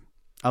all time,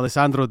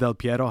 Alessandro Del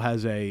Piero,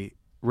 has a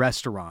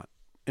restaurant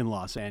in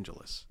Los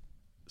Angeles.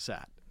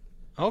 Sat.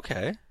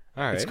 Okay.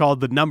 All right. It's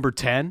called the Number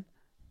 10.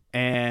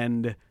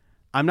 And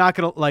I'm not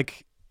going to,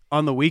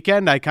 on the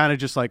weekend, I kind of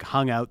just,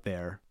 hung out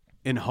there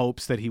in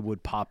hopes that he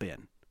would pop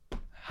in.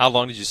 How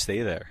long did you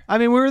stay there? I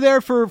mean, we were there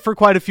for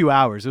quite a few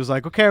hours. It was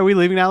like, okay, are we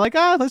leaving now?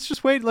 Let's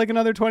just wait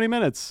another 20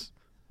 mints.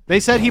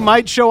 They said he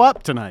might show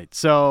up tonight,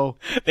 so.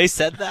 They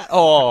said that?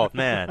 Oh,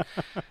 man.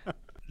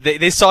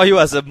 They saw you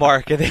as a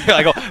mark, and they're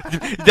like,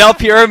 oh, Del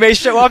Piero may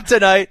show up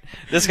tonight.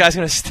 This guy's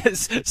going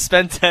to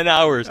spend 10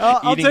 hours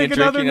eating and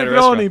drinking at a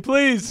restaurant. Negroni,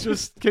 please.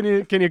 Just can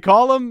you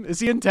call him? Is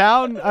he in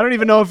town? I don't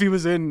even know if he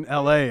was in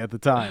L.A. at the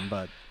time,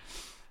 but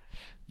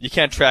you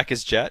can't track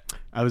his jet.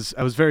 I was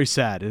very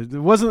sad. It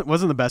wasn't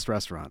the best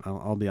restaurant.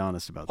 I'll be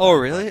honest about that. Oh,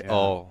 really? But, yeah.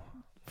 Oh,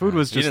 food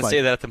was just. You didn't say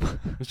that at the.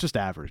 It was just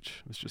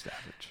average.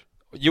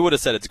 You would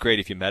have said it's great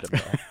if you met him,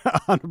 though.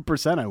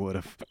 100% I would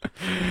have.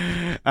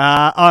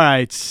 All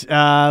right.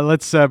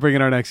 Let's bring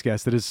in our next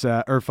guest. It is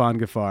Irfan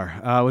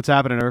Gaffar. What's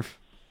happening, Irf?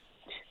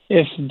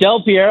 If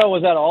Del Piero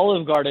was at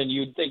Olive Garden,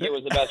 you'd think it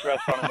was the best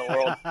restaurant in the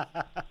world.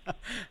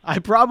 I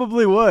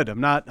probably would. I'm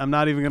not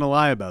even going to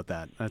lie about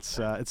that. That's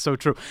it's so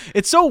true.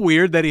 It's so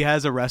weird that he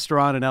has a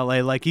restaurant in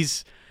LA.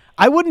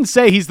 I wouldn't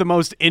say he's the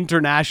most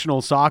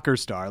international soccer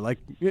star.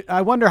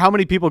 I wonder how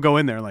many people go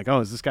in there and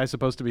oh, is this guy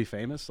supposed to be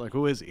famous?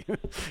 Who is he?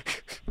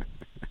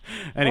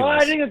 Anyways. Well,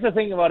 I think that's the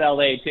thing about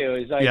LA too.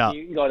 Is you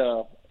can go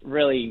to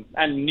really,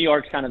 and New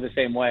York's kind of the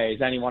same way.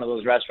 Is any one of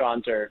those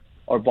restaurants or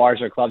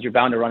bars or clubs, you're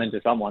bound to run into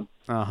someone.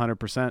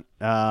 100%.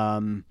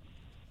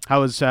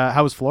 How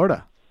was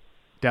Florida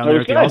down there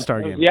at the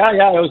All-Star game? Yeah.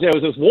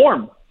 It was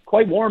warm,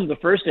 quite warm the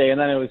first day,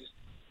 and then it was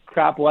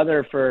crap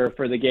weather for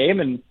the game.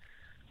 And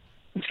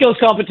the skills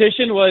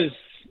competition was,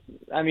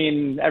 I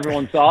mean,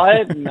 everyone saw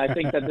it, and I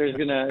think that there's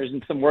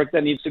some work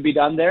that needs to be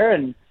done there.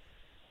 And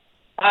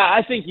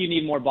I think you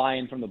need more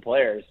buy-in from the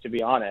players, to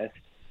be honest.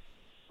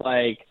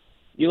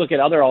 You look at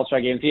other All-Star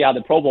games,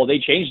 the Pro Bowl, they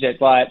changed it,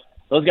 but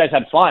those guys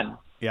had fun.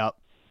 Yep.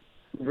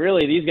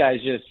 Really, these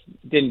guys just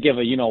didn't give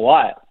a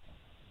you-know-what.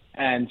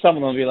 And some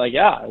of them will be like,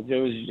 yeah, it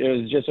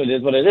was just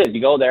what it is.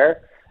 You go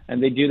there,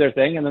 and they do their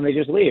thing, and then they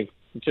just leave.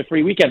 It's a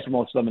free weekend for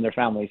most of them and their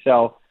family.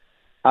 So,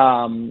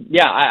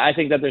 I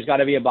think that there's got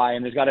to be a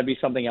buy-in. There's got to be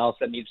something else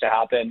that needs to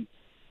happen.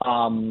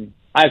 I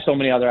have so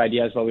many other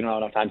ideas, but we don't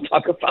have enough time to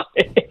talk about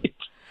it.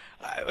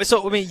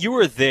 So, I mean, you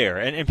were there,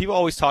 and people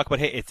always talk about,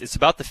 hey, it's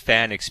about the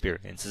fan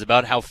experience. It's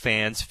about how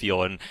fans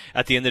feel, and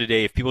at the end of the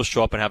day, if people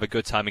show up and have a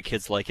good time and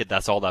kids like it,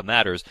 that's all that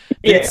matters.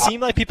 Did it seem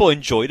like people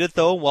enjoyed it,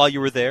 though, while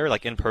you were there,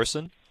 in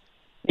person?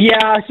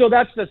 Yeah, so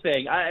that's the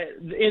thing.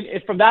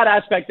 From that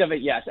aspect of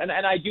it, yes. And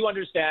I do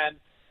understand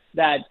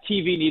that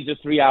TV needs a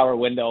 3-hour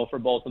window for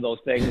both of those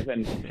things,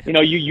 and,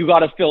 you got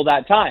to fill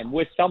that time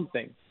with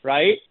something,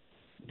 right?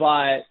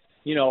 But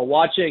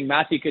watching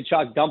Matthew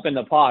Tkachuk dump in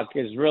the puck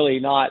is really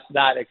not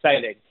that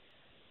exciting,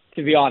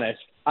 to be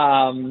honest.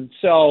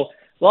 So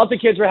lots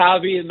of kids were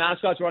happy. The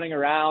mascots running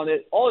around.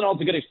 All in all,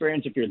 it's a good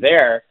experience if you're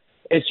there.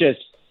 It's just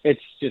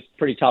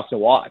pretty tough to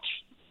watch.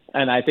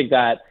 And I think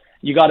that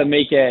you got to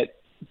make it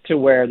to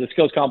where the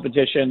skills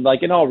competition,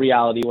 in all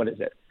reality, what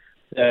is it?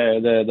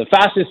 The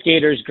fastest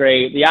skater is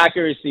great. The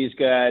accuracy is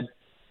good.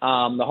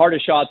 The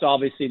hardest shot's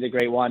obviously the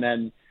great one.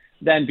 And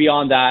then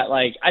beyond that,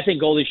 like, I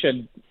think goalies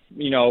should,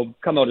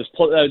 come out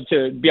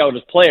to be out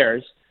as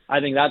players. I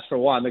think that's for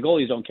one. The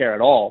goalies don't care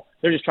at all.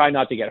 They're just trying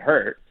not to get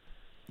hurt.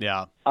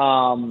 Yeah. So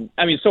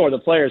are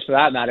the players for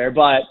that matter.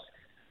 But,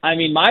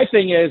 my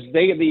thing is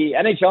the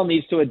NHL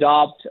needs to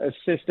adopt a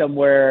system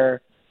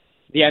where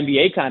the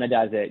NBA kind of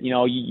does it.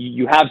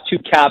 You have two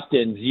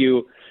captains.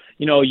 You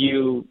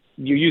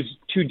use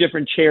two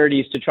different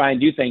charities to try and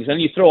do things. And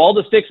you throw all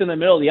the sticks in the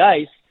middle of the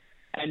ice,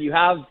 and you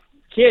have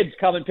kids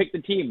come and pick the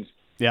teams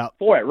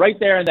for it right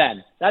there and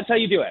then. That's how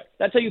you do it.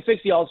 That's how you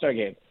fix the All-Star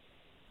game,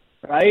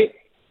 right?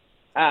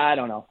 I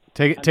don't know.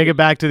 Take it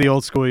back to the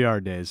old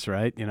schoolyard days,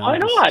 right? Why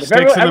not?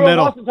 Sticks in the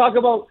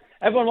middle.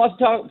 Everyone wants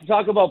to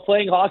talk about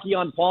playing hockey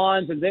on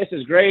ponds, and this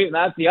is great, and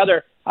that's the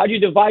other. How'd you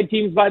divide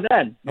teams by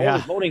then? No one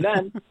was voting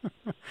then.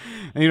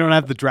 And you don't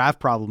have the draft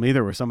problem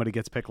either, where somebody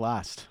gets picked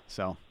last.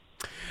 So,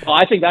 well,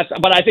 I think that's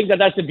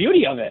the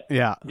beauty of it.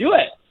 Yeah, do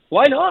it.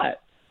 Why not?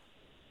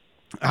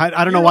 I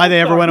don't know why they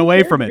ever went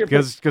away from it,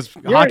 because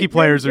hockey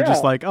players are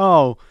just like,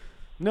 oh,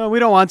 no, we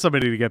don't want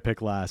somebody to get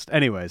picked last.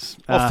 Anyways.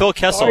 Well, Phil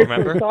Kessel,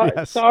 remember?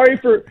 Sorry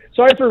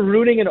for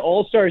ruining an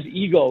All-Star's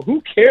ego.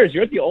 Who cares?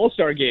 You're at the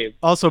All-Star game.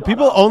 Also,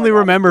 people only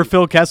remember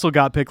Phil Kessel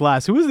got picked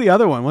last. Who was the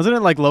other one? Wasn't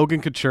it like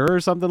Logan Couture or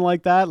something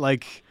like that?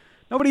 Like,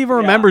 nobody even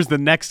remembers the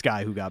next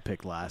guy who got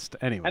picked last.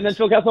 Anyway. And then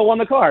Phil Kessel won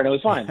the car, and it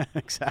was fine.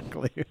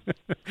 Exactly.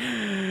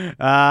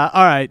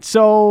 All right.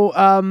 So,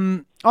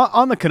 on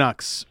the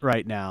Canucks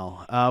right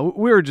now,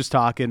 we were just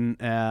talking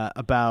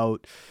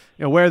about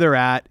where they're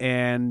at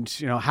and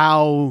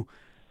how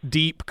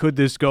deep could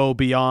this go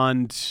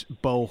beyond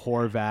Bo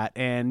Horvat,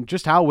 and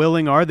just how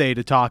willing are they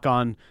to talk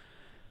on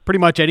pretty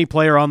much any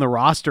player on the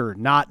roster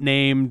not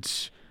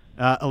named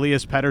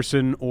Elias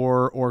Pettersson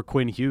or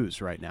Quinn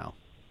Hughes right now?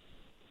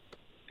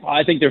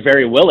 I think they're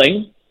very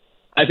willing.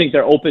 I think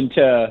they're open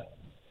to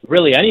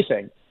really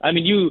anything.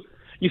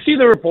 You see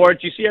the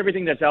reports, you see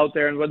everything that's out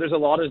there, and where there's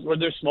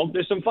smoke,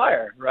 there's some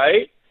fire,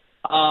 right?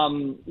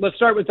 Let's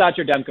start with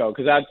Thatcher Demko,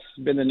 because that's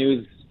been the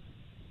news,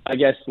 I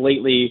guess,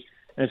 lately,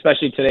 and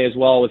especially today as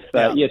well with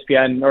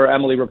ESPN or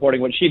Emily reporting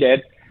what she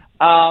did.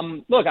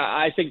 Look,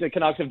 I think the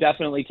Canucks have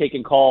definitely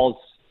taken calls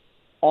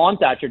on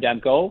Thatcher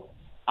Demko.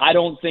 I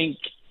don't think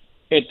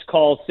it's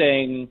calls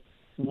saying,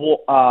 we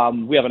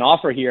have an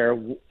offer here,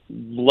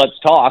 let's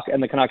talk,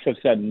 and the Canucks have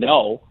said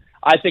no.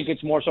 I think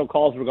it's more so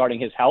calls regarding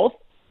his health,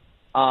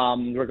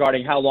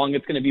 regarding how long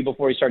it's going to be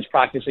before he starts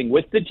practicing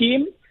with the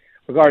team,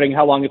 regarding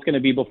how long it's going to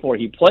be before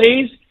he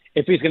plays,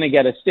 if he's going to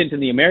get a stint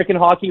in the American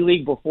Hockey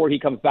League before he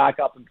comes back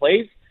up and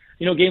plays,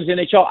 games in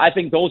NHL. I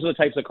think those are the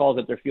types of calls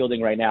that they're fielding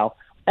right now.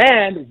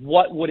 And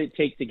what would it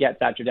take to get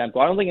Thatcher Demko?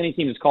 I don't think any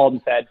team has called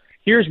and said,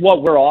 here's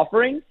what we're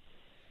offering,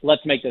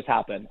 let's make this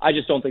happen. I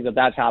just don't think that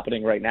that's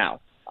happening right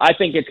now. I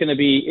think it's going to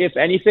be, if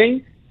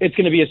anything, it's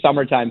going to be a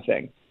summertime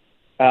thing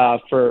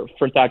for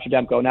Thatcher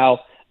Demko. Now,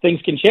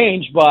 things can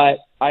change, but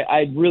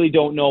I really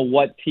don't know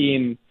what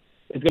team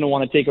is going to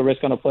want to take a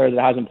risk on a player that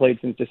hasn't played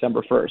since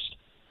December 1st.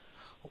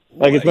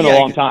 It's been a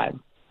long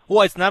time.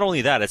 Well, it's not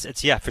only that.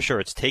 It's for sure.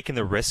 It's taking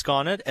the risk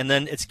on it, and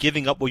then it's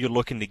giving up what you're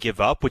looking to give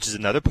up, which is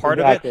another part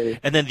of it.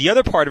 And then the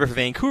other part of it for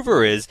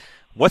Vancouver is,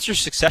 what's your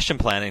succession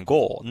plan and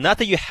goal? Not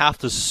that you have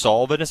to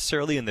solve it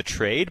necessarily in the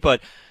trade,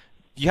 but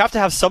you have to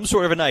have some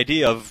sort of an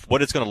idea of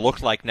what it's going to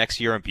look like next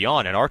year and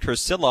beyond. And Artur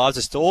Silovs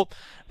is still,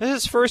 this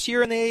is his first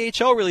year in the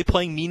AHL really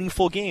playing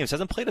meaningful games.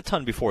 Hasn't played a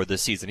ton before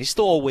this season. He's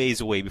still a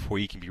ways away before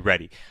he can be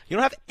ready. You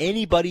don't have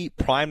anybody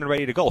primed and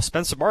ready to go.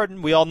 Spencer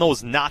Martin, we all know,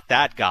 is not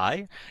that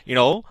guy.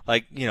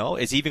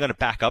 Is he even going to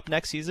back up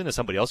next season? Is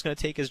somebody else going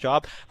to take his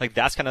job?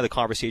 That's kind of the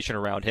conversation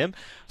around him.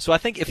 So I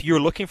think if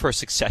you're looking for a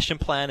succession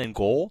plan and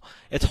goal,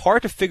 it's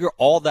hard to figure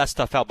all that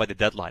stuff out by the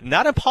deadline.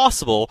 Not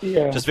impossible,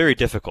 just very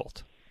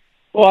difficult.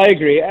 Well, I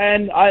agree.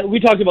 And we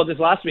talked about this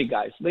last week,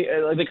 guys.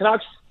 The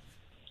Canucks,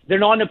 they're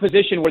not in a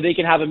position where they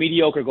can have a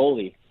mediocre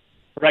goalie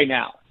right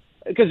now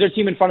because their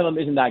team in front of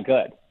them isn't that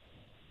good,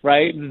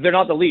 right? They're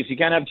not the Leafs. You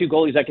can't have two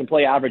goalies that can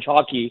play average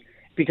hockey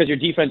because your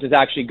defense is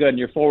actually good and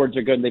your forwards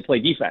are good and they play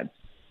defense.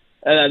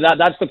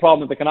 That's the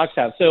problem that the Canucks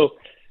have. So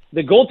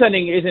the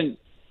goaltending isn't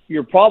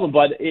your problem,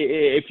 but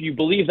if you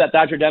believe that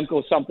Thatcher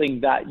Demko is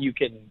something that you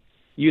can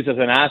use as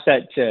an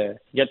asset to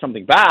get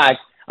something back,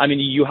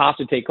 you have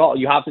to take calls.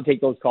 You have to take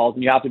those calls,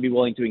 and you have to be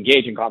willing to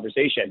engage in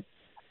conversation.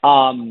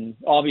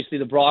 Obviously,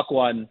 the Brock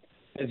one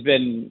has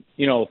been,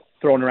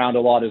 thrown around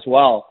a lot as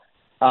well.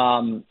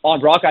 On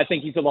Brock, I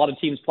think he's a lot of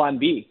teams' plan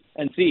B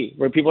and C,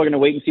 where people are going to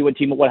wait and see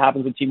what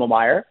happens with Timo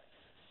Meier.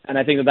 And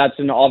I think that's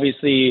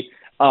obviously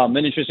an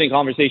interesting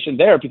conversation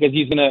there, because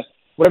he's going to,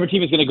 whatever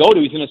team he's going to go to,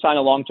 he's going to sign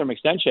a long-term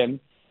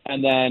extension.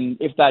 And then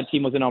if that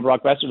team was in on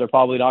Brock Besser, they're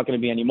probably not going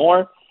to be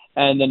anymore.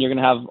 And then you're going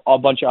to have a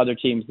bunch of other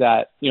teams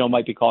that,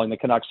 might be calling the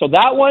Canucks. So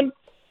that one,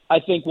 I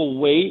think we'll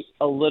wait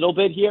a little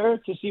bit here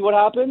to see what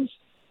happens.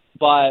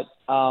 But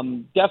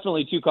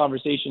definitely two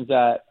conversations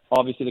that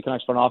obviously the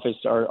Canucks front office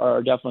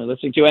are definitely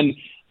listening to.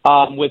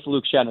 And with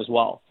Luke Schenn as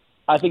well.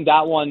 I think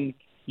that one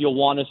you'll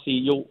want to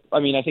see.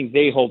 I think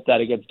they hope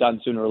that it gets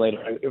done sooner or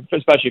later,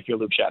 especially if you're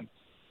Luke Shen.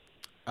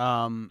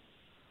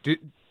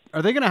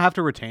 Are they going to have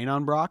to retain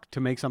on Brock to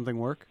make something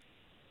work?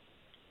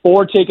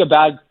 Or take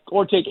a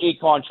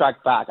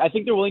contract back. I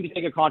think they're willing to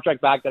take a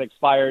contract back that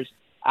expires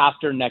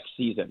after next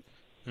season.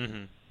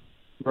 Mm-hmm.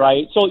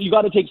 Right? So you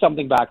got to take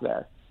something back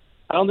there.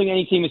 I don't think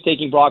any team is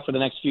taking Brock for the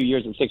next few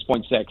years in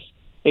 6.6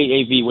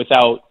 AAV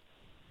without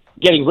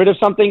getting rid of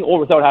something or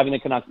without having the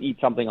Canucks eat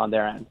something on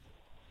their end.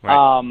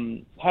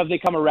 Right. Have they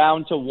come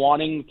around to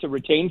wanting to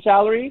retain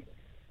salary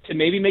to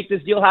maybe make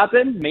this deal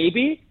happen?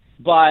 Maybe.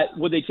 But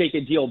would they take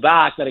a deal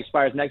back that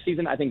expires next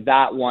season? I think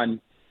that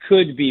one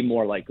could be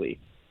more likely.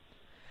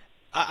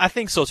 I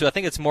think so, too. I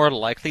think it's more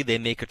likely they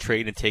make a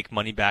trade and take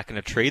money back in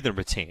a trade than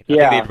retain. I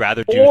think they'd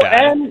rather do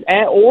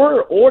that.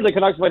 Or the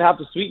Canucks might have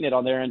to sweeten it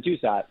on their end, too,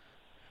 Sat.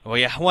 Oh,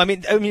 yeah. Well, I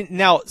mean,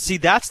 now, see,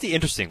 that's the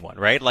interesting one,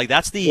 right? Like,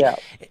 that's the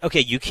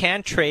okay, you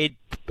can trade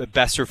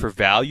Besser for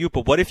value,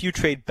 but what if you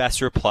trade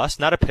Besser plus,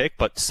 not a pick,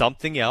 but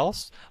something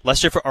else?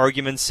 Let's say, for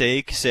argument's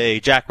sake, say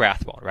Jack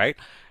Rathbone, right?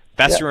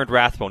 Besser and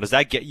Rathbone, does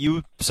that get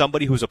you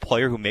somebody who's a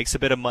player who makes a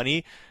bit of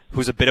money,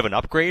 who's a bit of an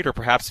upgrade, or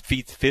perhaps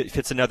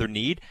fits another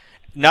need?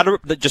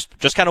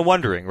 Just kind of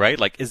wondering, right?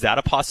 Like, is that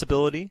a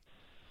possibility?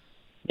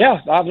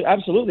 Yeah,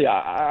 absolutely.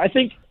 I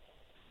think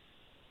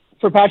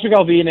for Patrick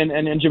Allvin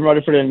and Jim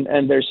Rutherford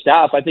and their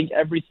staff, I think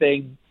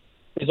everything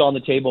is on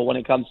the table when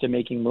it comes to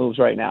making moves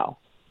right now.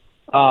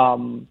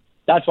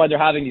 That's why they're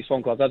having these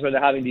phone calls. That's why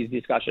they're having these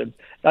discussions.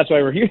 That's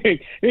why we're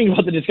hearing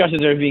about the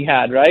discussions that are being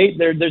had, right?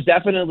 There's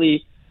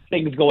definitely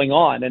things going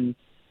on. And,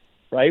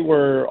 right,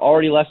 we're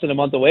already less than a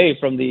month away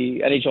from the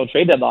NHL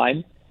trade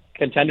deadline.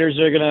 Contenders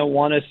are going to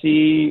want to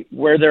see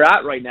where they're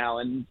at right now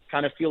and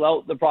kind of feel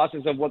out the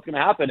process of what's going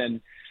to happen.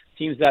 And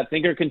teams that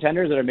think are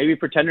contenders, that are maybe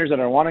pretenders, that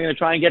are wanting to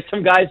try and get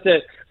some guys to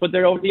put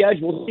their over the edge,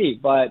 we'll see.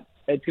 But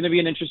it's going to be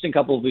an interesting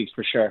couple of weeks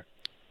for sure.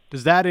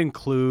 Does that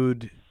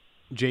include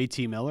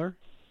JT Miller?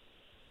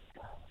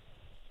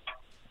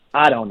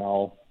 I don't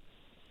know.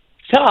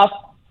 Tough.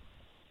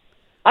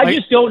 I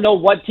just don't know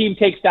what team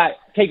takes that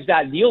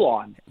deal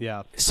on.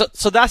 Yeah.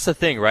 So that's the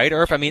thing, right,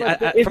 Irf? I mean,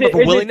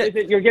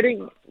 you're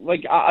getting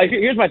like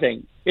here's my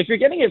thing. If you're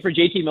getting it for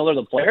JT Miller,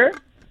 the player,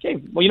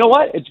 okay, well, you know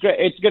what? It's great.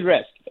 It's good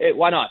risk.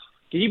 Why not?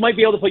 Because he might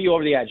be able to put you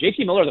over the edge.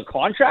 JT Miller, the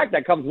contract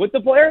that comes with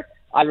the player,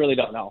 I really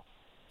don't know.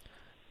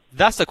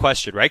 That's the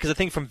question, right? Because I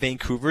think from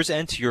Vancouver's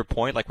end, to your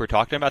point, like we're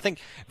talking about, I think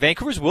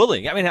Vancouver's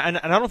willing. I mean, and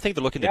I don't think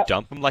they're looking to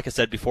dump him. Like I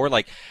said before,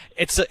 like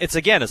it's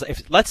again,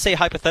 if let's say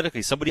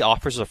hypothetically somebody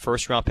offers a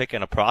first-round pick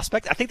and a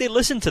prospect, I think they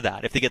listen to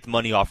that if they get the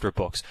money off their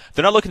books.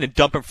 They're not looking to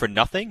dump him for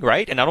nothing,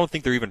 right? And I don't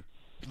think they're even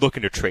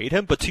looking to trade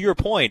him. But to your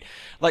point,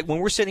 like when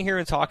we're sitting here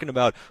and talking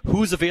about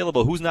who's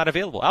available, who's not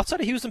available, outside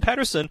of Hughes and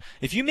Pettersson,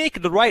 if you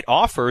make the right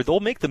offer,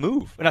 they'll make the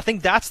move. And I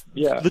think that's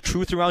the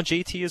truth around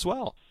JT as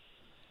well.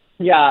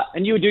 Yeah,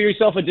 and you would do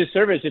yourself a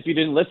disservice if you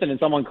didn't listen and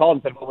someone called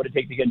and said, what would it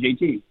take to get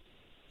JT?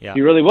 Yeah.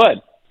 You really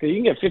would. Because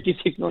you can get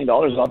 $56 million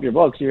off your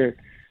books. You're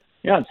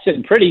not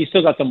sitting pretty. You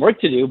still got some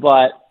work to do,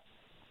 but,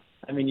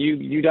 I mean,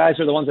 you guys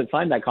are the ones that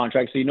signed that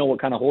contract, so you know what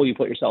kind of hole you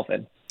put yourself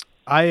in.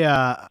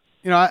 I've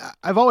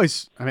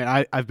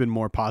been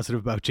more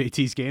positive about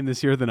JT's game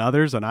this year than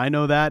others, and I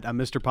know that. I'm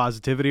Mr.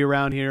 Positivity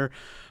around here.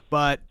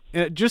 But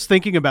just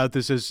thinking about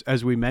this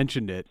as we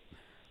mentioned it,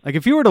 like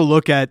if you were to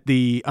look at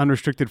the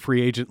unrestricted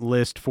free agent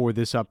list for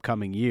this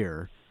upcoming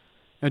year,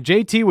 now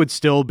JT would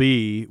still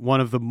be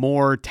one of the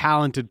more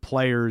talented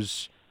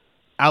players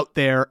out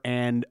there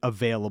and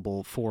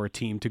available for a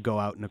team to go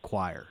out and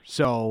acquire.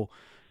 So,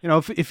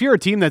 if you're a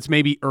team that's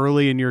maybe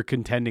early in your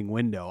contending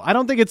window, I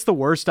don't think it's the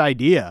worst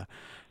idea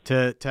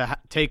to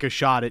take a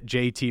shot at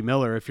JT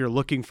Miller if you're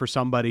looking for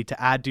somebody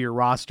to add to your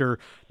roster,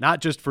 not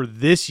just for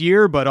this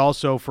year, but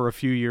also for a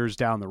few years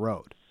down the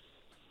road.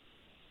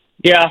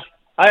 Yeah.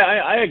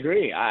 I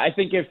agree. I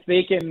think if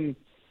they can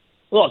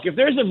look, if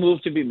there's a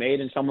move to be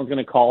made and someone's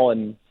going to call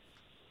and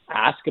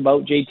ask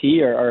about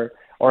JT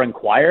or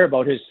inquire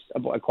about trading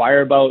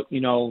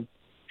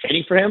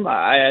for him,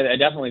 I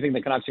definitely think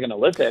the Canucks are going to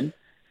listen.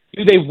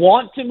 Do they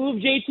want to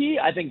move JT?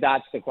 I think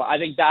that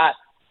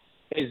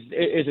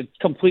is a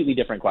completely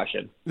different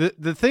question.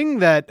 The thing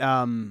that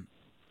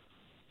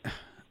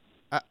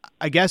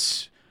I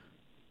guess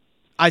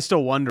I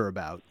still wonder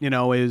about,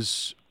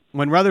 is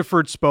when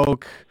Rutherford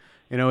spoke.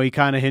 He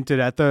kind of hinted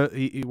at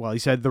he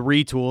said the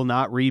retool,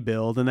 not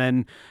rebuild. And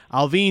then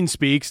Allvin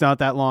speaks not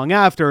that long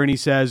after, and he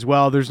says,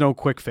 well, there's no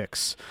quick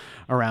fix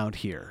around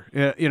here.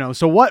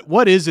 So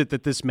what is it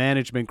that this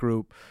management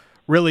group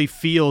really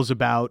feels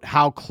about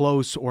how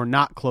close or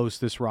not close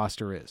this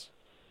roster is?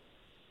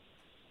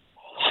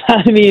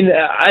 I mean,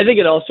 I think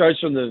it all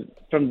starts from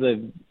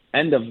the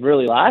end of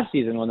really last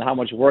season when how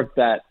much work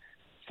that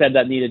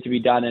needed to be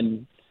done.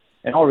 And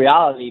in all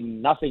reality,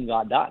 nothing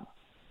got done.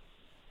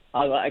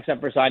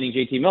 Except for signing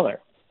JT Miller.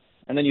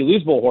 And then you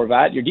lose Bo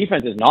Horvat. Your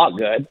defense is not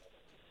good.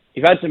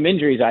 You've had some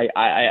injuries.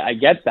 I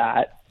get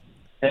that.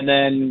 And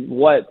then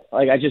what?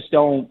 Like, I just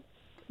don't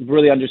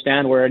really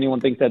understand where anyone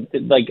thinks that.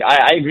 Like,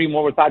 I agree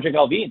more with Patrick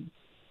Allvin.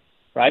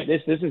 Right?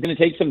 This is going to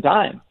take some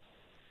time.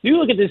 You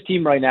look at this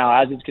team right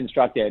now as it's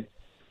constructed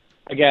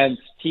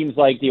against teams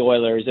like the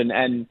Oilers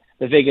and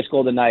the Vegas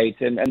Golden Knights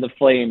and the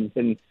Flames.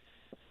 And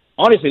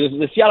honestly,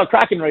 the Seattle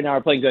Kraken right now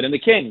are playing good. And the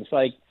Kings,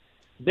 like,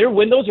 their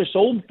windows are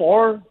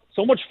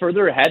so much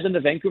further ahead than the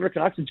Vancouver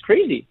Canucks. It's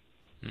crazy.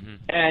 Mm-hmm.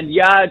 And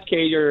yeah,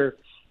 okay,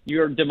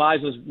 your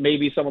demise was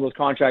maybe some of those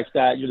contracts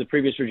that the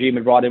previous regime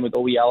had brought in with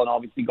OEL and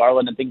obviously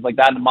Garland and things like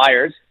that and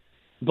Myers.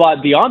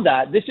 But beyond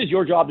that, this is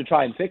your job to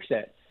try and fix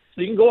it.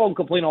 So you can go out and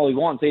complain all you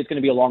want, say it's going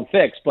to be a long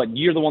fix, but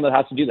you're the one that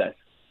has to do this.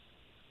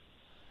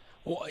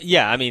 Well,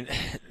 yeah, I mean,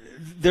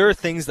 there are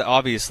things that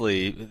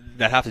obviously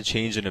that have to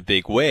change in a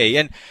big way.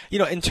 And,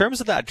 in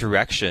terms of that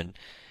direction,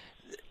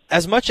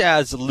 as much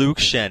as Luke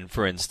Schenn,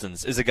 for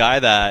instance, is a guy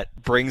that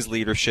brings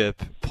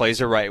leadership, plays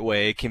the right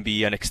way, can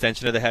be an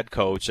extension of the head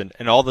coach, and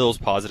all those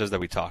positives that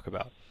we talk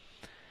about,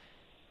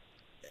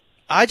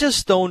 I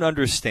just don't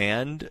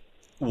understand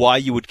why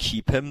you would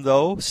keep him,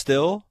 though,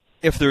 still,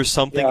 if there's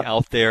something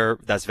out there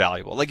that's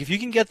valuable. Like, if you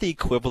can get the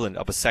equivalent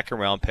of a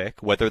second-round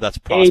pick, whether that's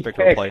prospect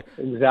or play,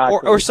 exactly.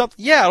 or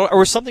something,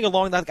 or something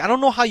along that. I don't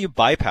know how you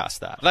bypass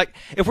that. Like,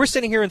 if we're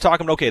sitting here and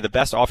talking, okay, the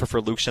best offer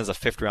for Luke Schenn is a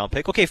fifth-round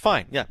pick. Okay,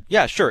 fine,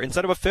 yeah, sure.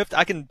 Instead of a fifth,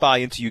 I can buy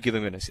into you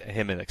giving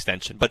him an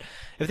extension. But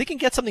if they can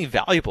get something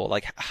valuable,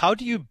 like, how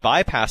do you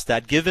bypass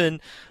that given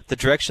the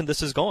direction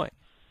this is going?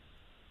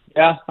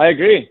 Yeah, I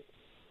agree.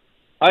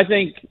 I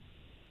think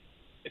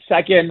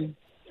second,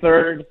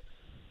 third.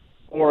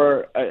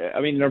 Or, I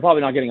mean, they're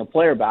probably not getting a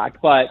player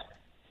back, but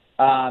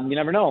you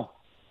never know,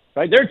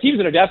 right? There are teams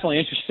that are definitely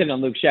interested in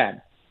Luke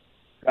Schenn,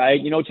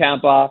 right?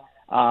 Tampa,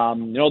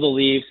 the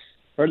Leafs,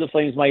 heard the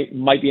Flames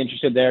might be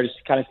interested there just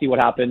to kind of see what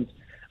happens.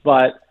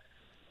 But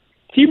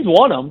teams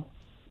want him,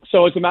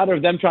 so it's a matter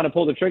of them trying to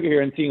pull the trigger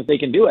here and seeing if they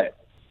can do it.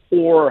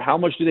 Or how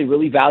much do they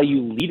really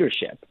value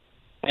leadership?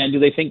 And do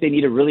they think they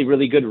need a really,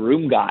 really good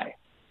room guy?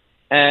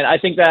 And I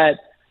think that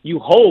you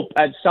hope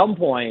at some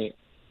point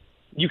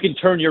you can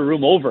turn your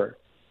room over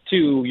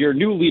to your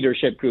new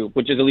leadership group,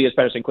 which is Elias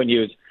Pettersson, Quinn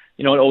Hughes,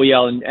 and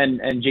OEL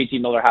and JT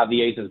Miller have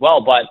the ace as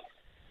well. But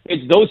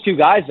it's those two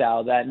guys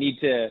now that need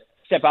to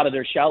step out of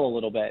their shell a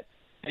little bit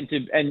and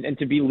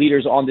to be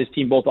leaders on this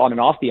team, both on and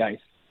off the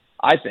ice.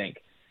 I think,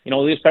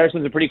 Elias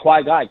Pettersson's a pretty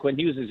quiet guy. Quinn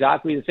Hughes is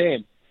exactly the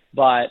same.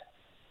 But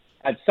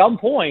at some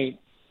point,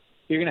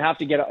 you're gonna have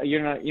to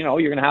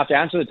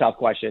answer the tough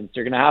questions.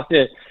 You're gonna have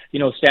to,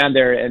 stand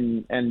there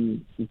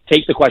and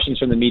take the questions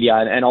from the media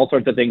and all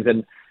sorts of things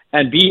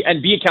and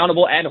be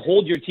accountable and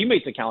hold your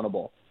teammates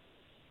accountable.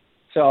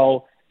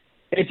 So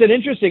it's an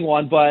interesting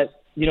one,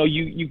 but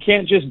you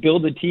can't just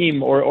build a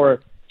team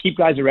or keep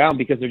guys around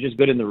because they're just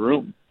good in the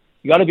room.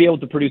 You got to be able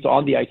to produce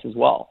on the ice as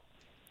well.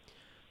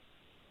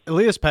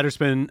 Elias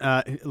Pettersson,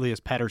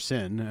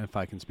 if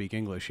I can speak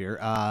English here,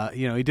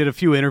 he did a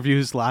few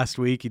interviews last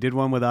week. He did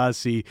one with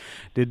us. He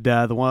did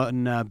the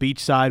one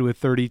beachside with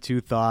 32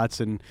 Thoughts.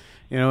 And,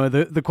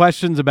 the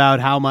questions about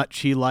how much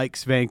he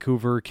likes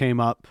Vancouver came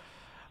up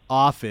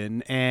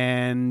often.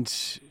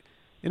 And,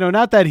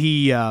 not that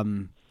he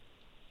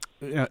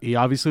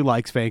obviously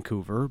likes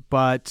Vancouver,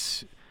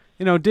 but,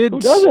 who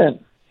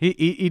doesn't?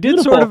 He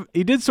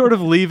did sort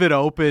of leave it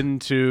open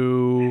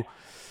to,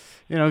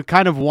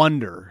 kind of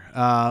wonder,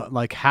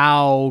 like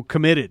how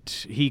committed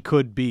he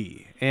could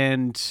be.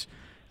 And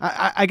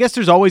I guess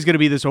there's always going to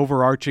be this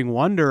overarching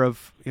wonder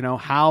of,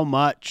 how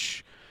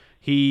much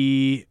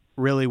he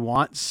really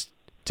wants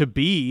to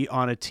be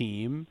on a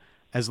team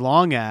as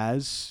long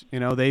as,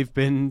 they've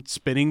been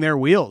spinning their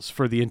wheels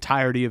for the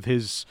entirety of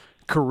his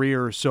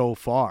career so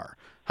far.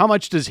 How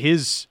much does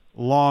his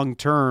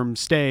long-term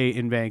stay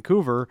in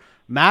Vancouver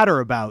matter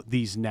about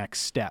these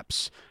next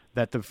steps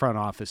that the front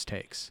office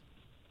takes?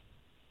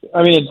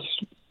 I mean,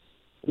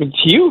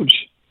 it's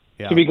huge,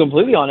 to be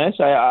completely honest.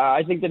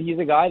 I think that he's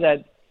a guy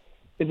that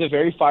is a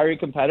very fiery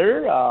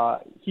competitor.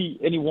 He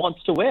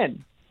wants to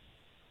win.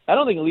 I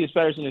don't think Elias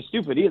Pettersson is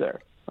stupid either.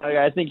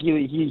 I think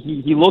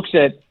he looks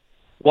at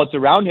what's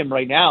around him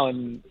right now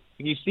and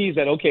he sees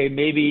that, okay,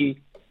 maybe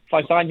if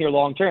I sign here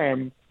long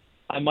term,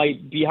 I might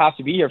have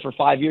to be here for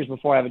 5 years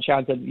before I have a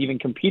chance at even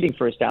competing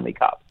for a Stanley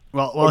Cup.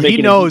 Well,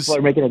 he knows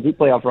making a deep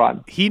playoff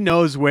run. He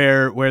knows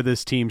where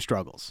this team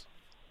struggles,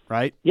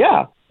 right?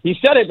 Yeah. He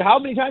said it. How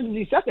many times has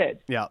he said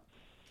it? Yeah.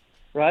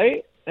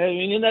 Right? I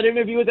mean, in that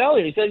interview with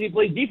Elliott, he says he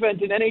plays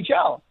defense in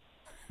NHL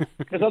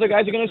because other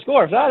guys are going to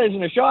score. If that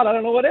isn't a shot, I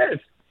don't know what is.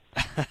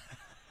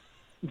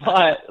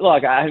 But,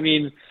 look, I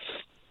mean,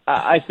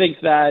 I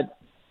think that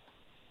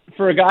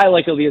for a guy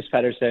like Elias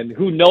Pettersson,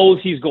 who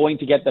knows he's going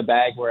to get the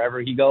bag wherever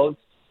he goes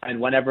and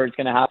whenever it's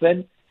going to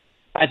happen,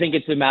 I think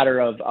it's a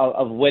matter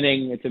of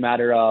winning. It's a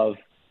matter of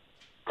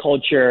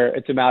culture.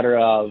 It's a matter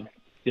of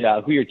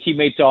who your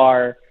teammates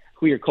are,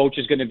 who your coach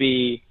is going to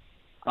be,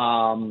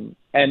 and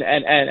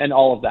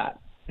all of that.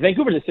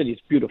 Vancouver, the city, is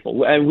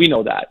beautiful, and we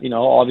know that.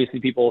 Obviously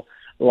people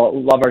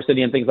love our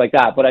city and things like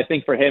that, but I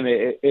think for him,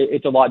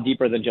 it's a lot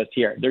deeper than just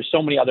here. There's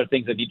so many other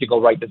things that need to go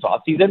right this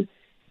offseason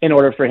in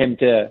order for him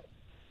to,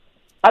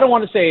 I don't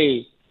want to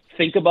say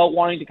think about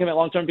wanting to commit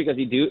long-term because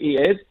he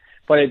is,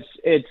 but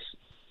it's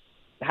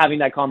having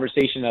that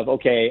conversation of,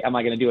 okay, am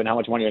I going to do it and how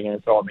much money are you going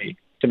to throw at me?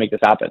 to make this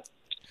happen.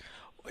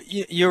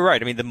 You're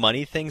right. I mean, the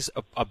money thing's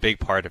a big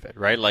part of it,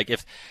 right? Like,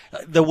 if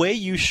the way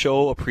you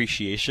show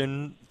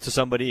appreciation to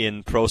somebody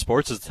in pro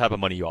sports is the type of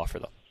money you offer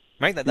them,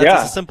 right? That's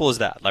as simple as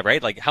that, like,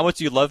 right? Like, how much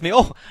do you love me?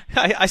 Oh,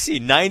 I see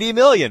 90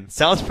 million.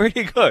 Sounds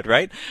pretty good,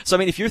 right? So, I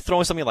mean, if you're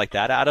throwing something like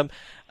that at him,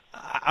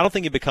 I don't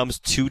think it becomes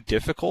too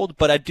difficult,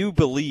 but I do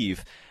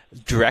believe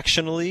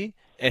directionally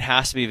it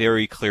has to be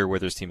very clear where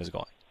this team is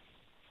going.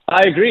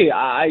 I agree.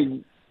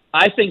 I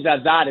think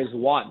that is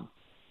one.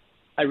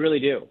 I really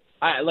do.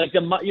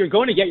 You're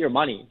going to get your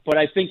money, but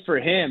I think for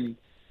him,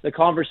 the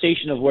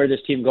conversation of where this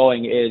team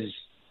going is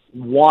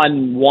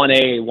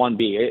 1A, 1B.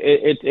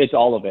 It's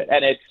all of it,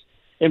 and it's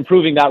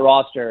improving that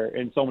roster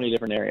in so many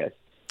different areas.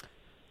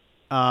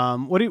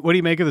 What do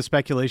you make of the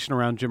speculation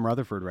around Jim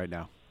Rutherford right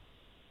now?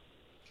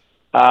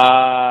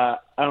 I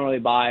don't really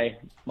buy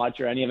much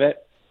or any of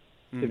it,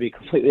 to be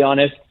completely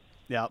honest.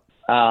 Yeah.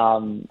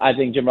 I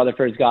think Jim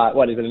Rutherford's got,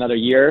 another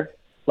year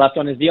left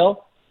on his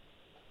deal?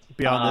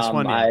 Beyond this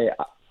one,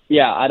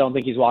 yeah. I don't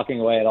think he's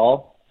walking away at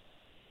all.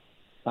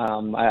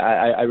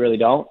 I really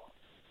don't.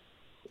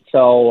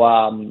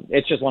 So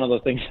it's just one of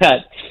those things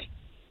that,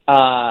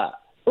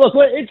 look,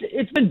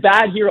 it's been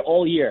bad here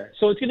all year.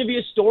 So it's going to be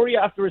a story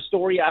after a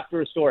story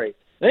after a story.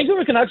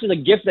 Vancouver Canucks is a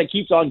gift that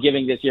keeps on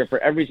giving this year for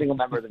every single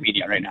member of the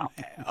media right now.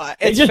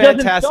 It's just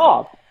fantastic. Doesn't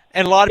stop.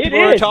 And a lot of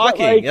people are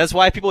talking. That's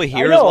why people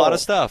hear a lot of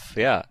stuff.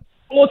 Yeah.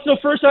 Well, it's the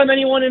first time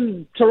anyone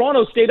in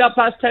Toronto stayed up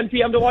past 10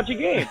 p.m. to watch a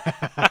game.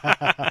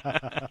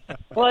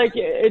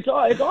 It's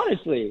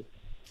honestly.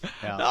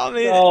 Yeah. No, I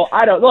mean, so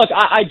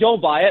I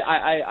don't buy it.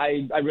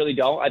 I really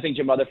don't. I think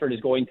Jim Rutherford is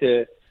going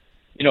to,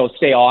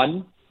 stay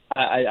on.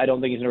 I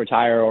don't think he's going to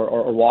retire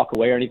or walk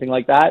away or anything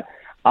like that.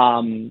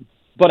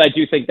 But I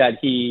do think that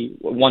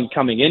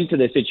coming into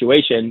this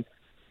situation,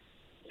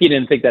 he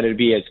didn't think that it would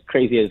be as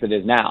crazy as it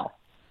is now.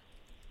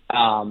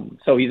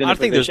 So he's in a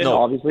position,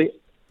 obviously.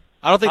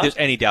 I don't think there's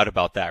any doubt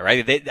about that, right?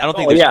 I don't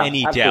think there's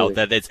any doubt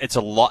that it's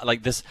a lot.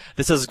 Like this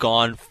has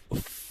gone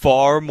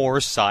far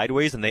more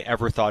sideways than they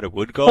ever thought it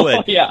would go.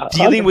 And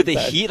dealing with the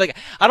heat,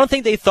 I don't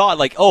think they thought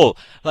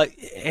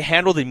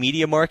handle the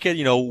media market.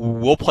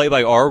 We'll play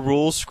by our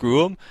rules.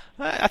 Screw them.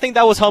 I think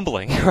that was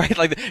humbling, right?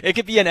 Like, it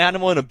could be an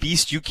animal and a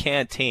beast you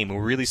can't tame. We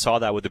really saw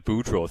that with the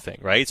Boudreaux thing,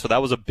 right? So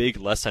that was a big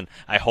lesson,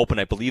 I hope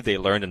and I believe they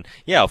learned. And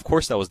yeah, of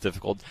course that was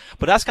difficult.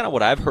 But that's kind of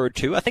what I've heard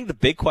too. I think the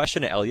big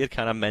question, Elliot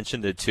kind of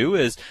mentioned it too,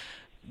 is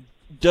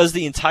does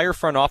the entire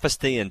front office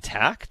stay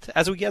intact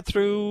as we get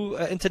through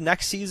into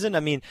next season?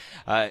 I mean,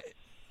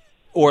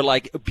 or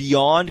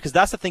beyond, because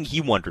that's the thing he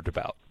wondered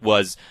about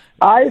was,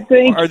 I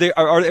think, are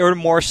there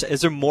more,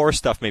 is there more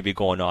stuff maybe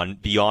going on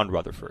beyond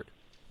Rutherford?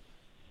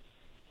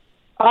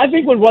 I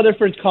think when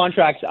Rutherford's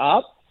contract's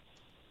up,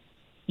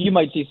 you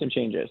might see some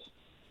changes.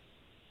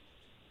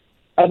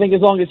 I think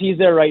as long as he's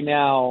there right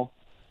now,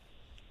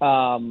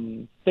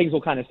 things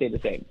will kind of stay the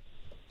same.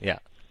 Yeah.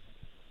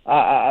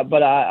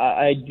 But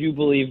I do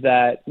believe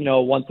that,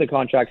 once the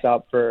contract's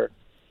up for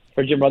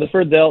Jim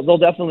Rutherford, there'll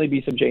definitely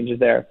be some changes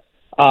there.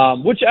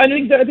 Which I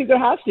think there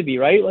has to be,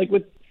 right? Like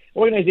with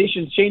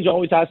organizations, change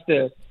always have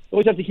to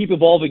keep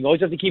evolving, always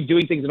have to keep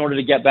doing things in order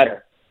to get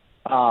better.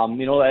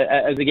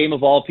 As the game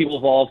evolves, people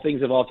evolve,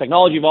 things evolve,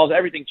 technology evolves,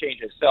 everything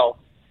changes. So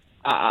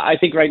I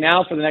think right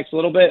now, for the next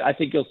little bit, I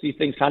think you'll see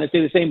things kind of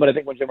stay the same. But I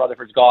think when Jim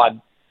Rutherford's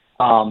gone,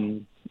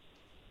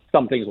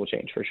 some things will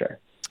change for sure.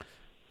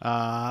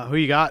 Who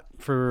you got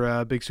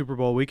for big Super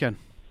Bowl weekend?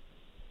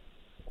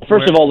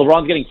 First of all,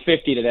 LeBron's getting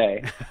 50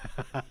 today.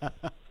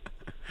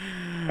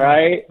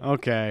 Right?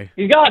 Okay.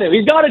 He's got to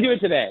do it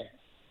today.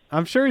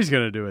 I'm sure he's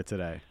going to do it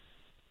today.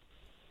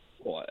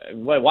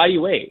 Why do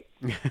you wait?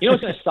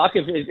 What's going to suck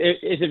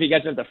if he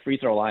gets at the free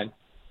throw line.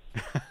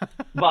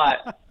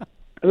 But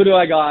who do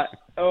I got?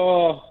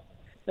 Oh,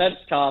 that's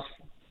tough.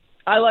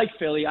 I like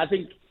Philly. I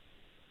think,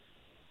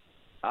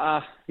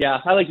 I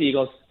like the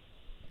Eagles.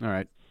 All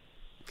right.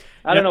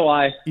 I don't know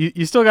why.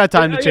 You still got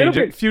time to change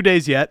it. A few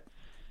days yet.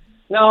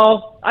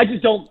 No, I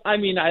just don't. I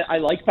mean, I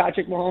like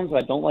Patrick Mahomes,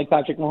 but I don't like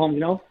Patrick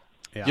Mahomes,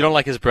 Yeah. You don't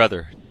like his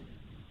brother.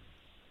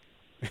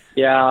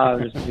 Yeah,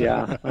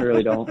 I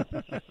really don't.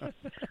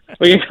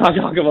 We can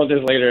talk about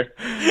this later.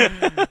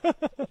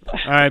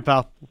 All right,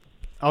 pal.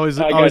 Always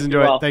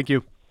enjoy it. Thank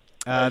you.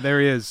 There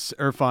he is,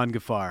 Irfan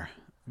Gaffar,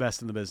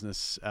 best in the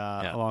business,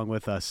 along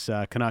with us.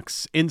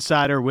 Canucks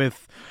insider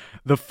with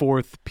the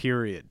fourth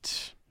period.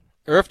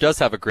 Irf does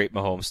have a great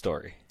Mahomes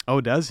story.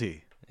 Oh, does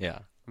he? Yeah.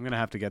 I'm going to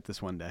have to get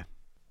this one day.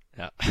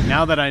 Yeah.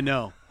 Now that I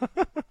know,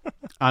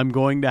 I'm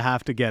going to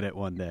have to get it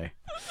one day.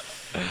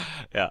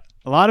 Yeah.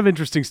 A lot of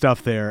interesting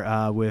stuff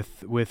there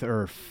with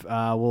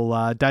Irf.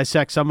 We'll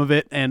dissect some of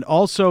it and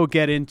also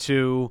get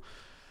into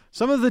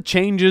some of the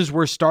changes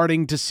we're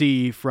starting to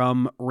see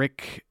from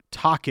Rick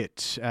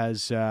Tocchet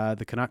as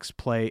the Canucks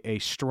play a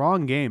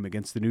strong game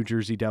against the New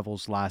Jersey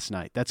Devils last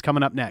night. That's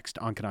coming up next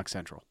on Canucks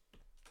Central.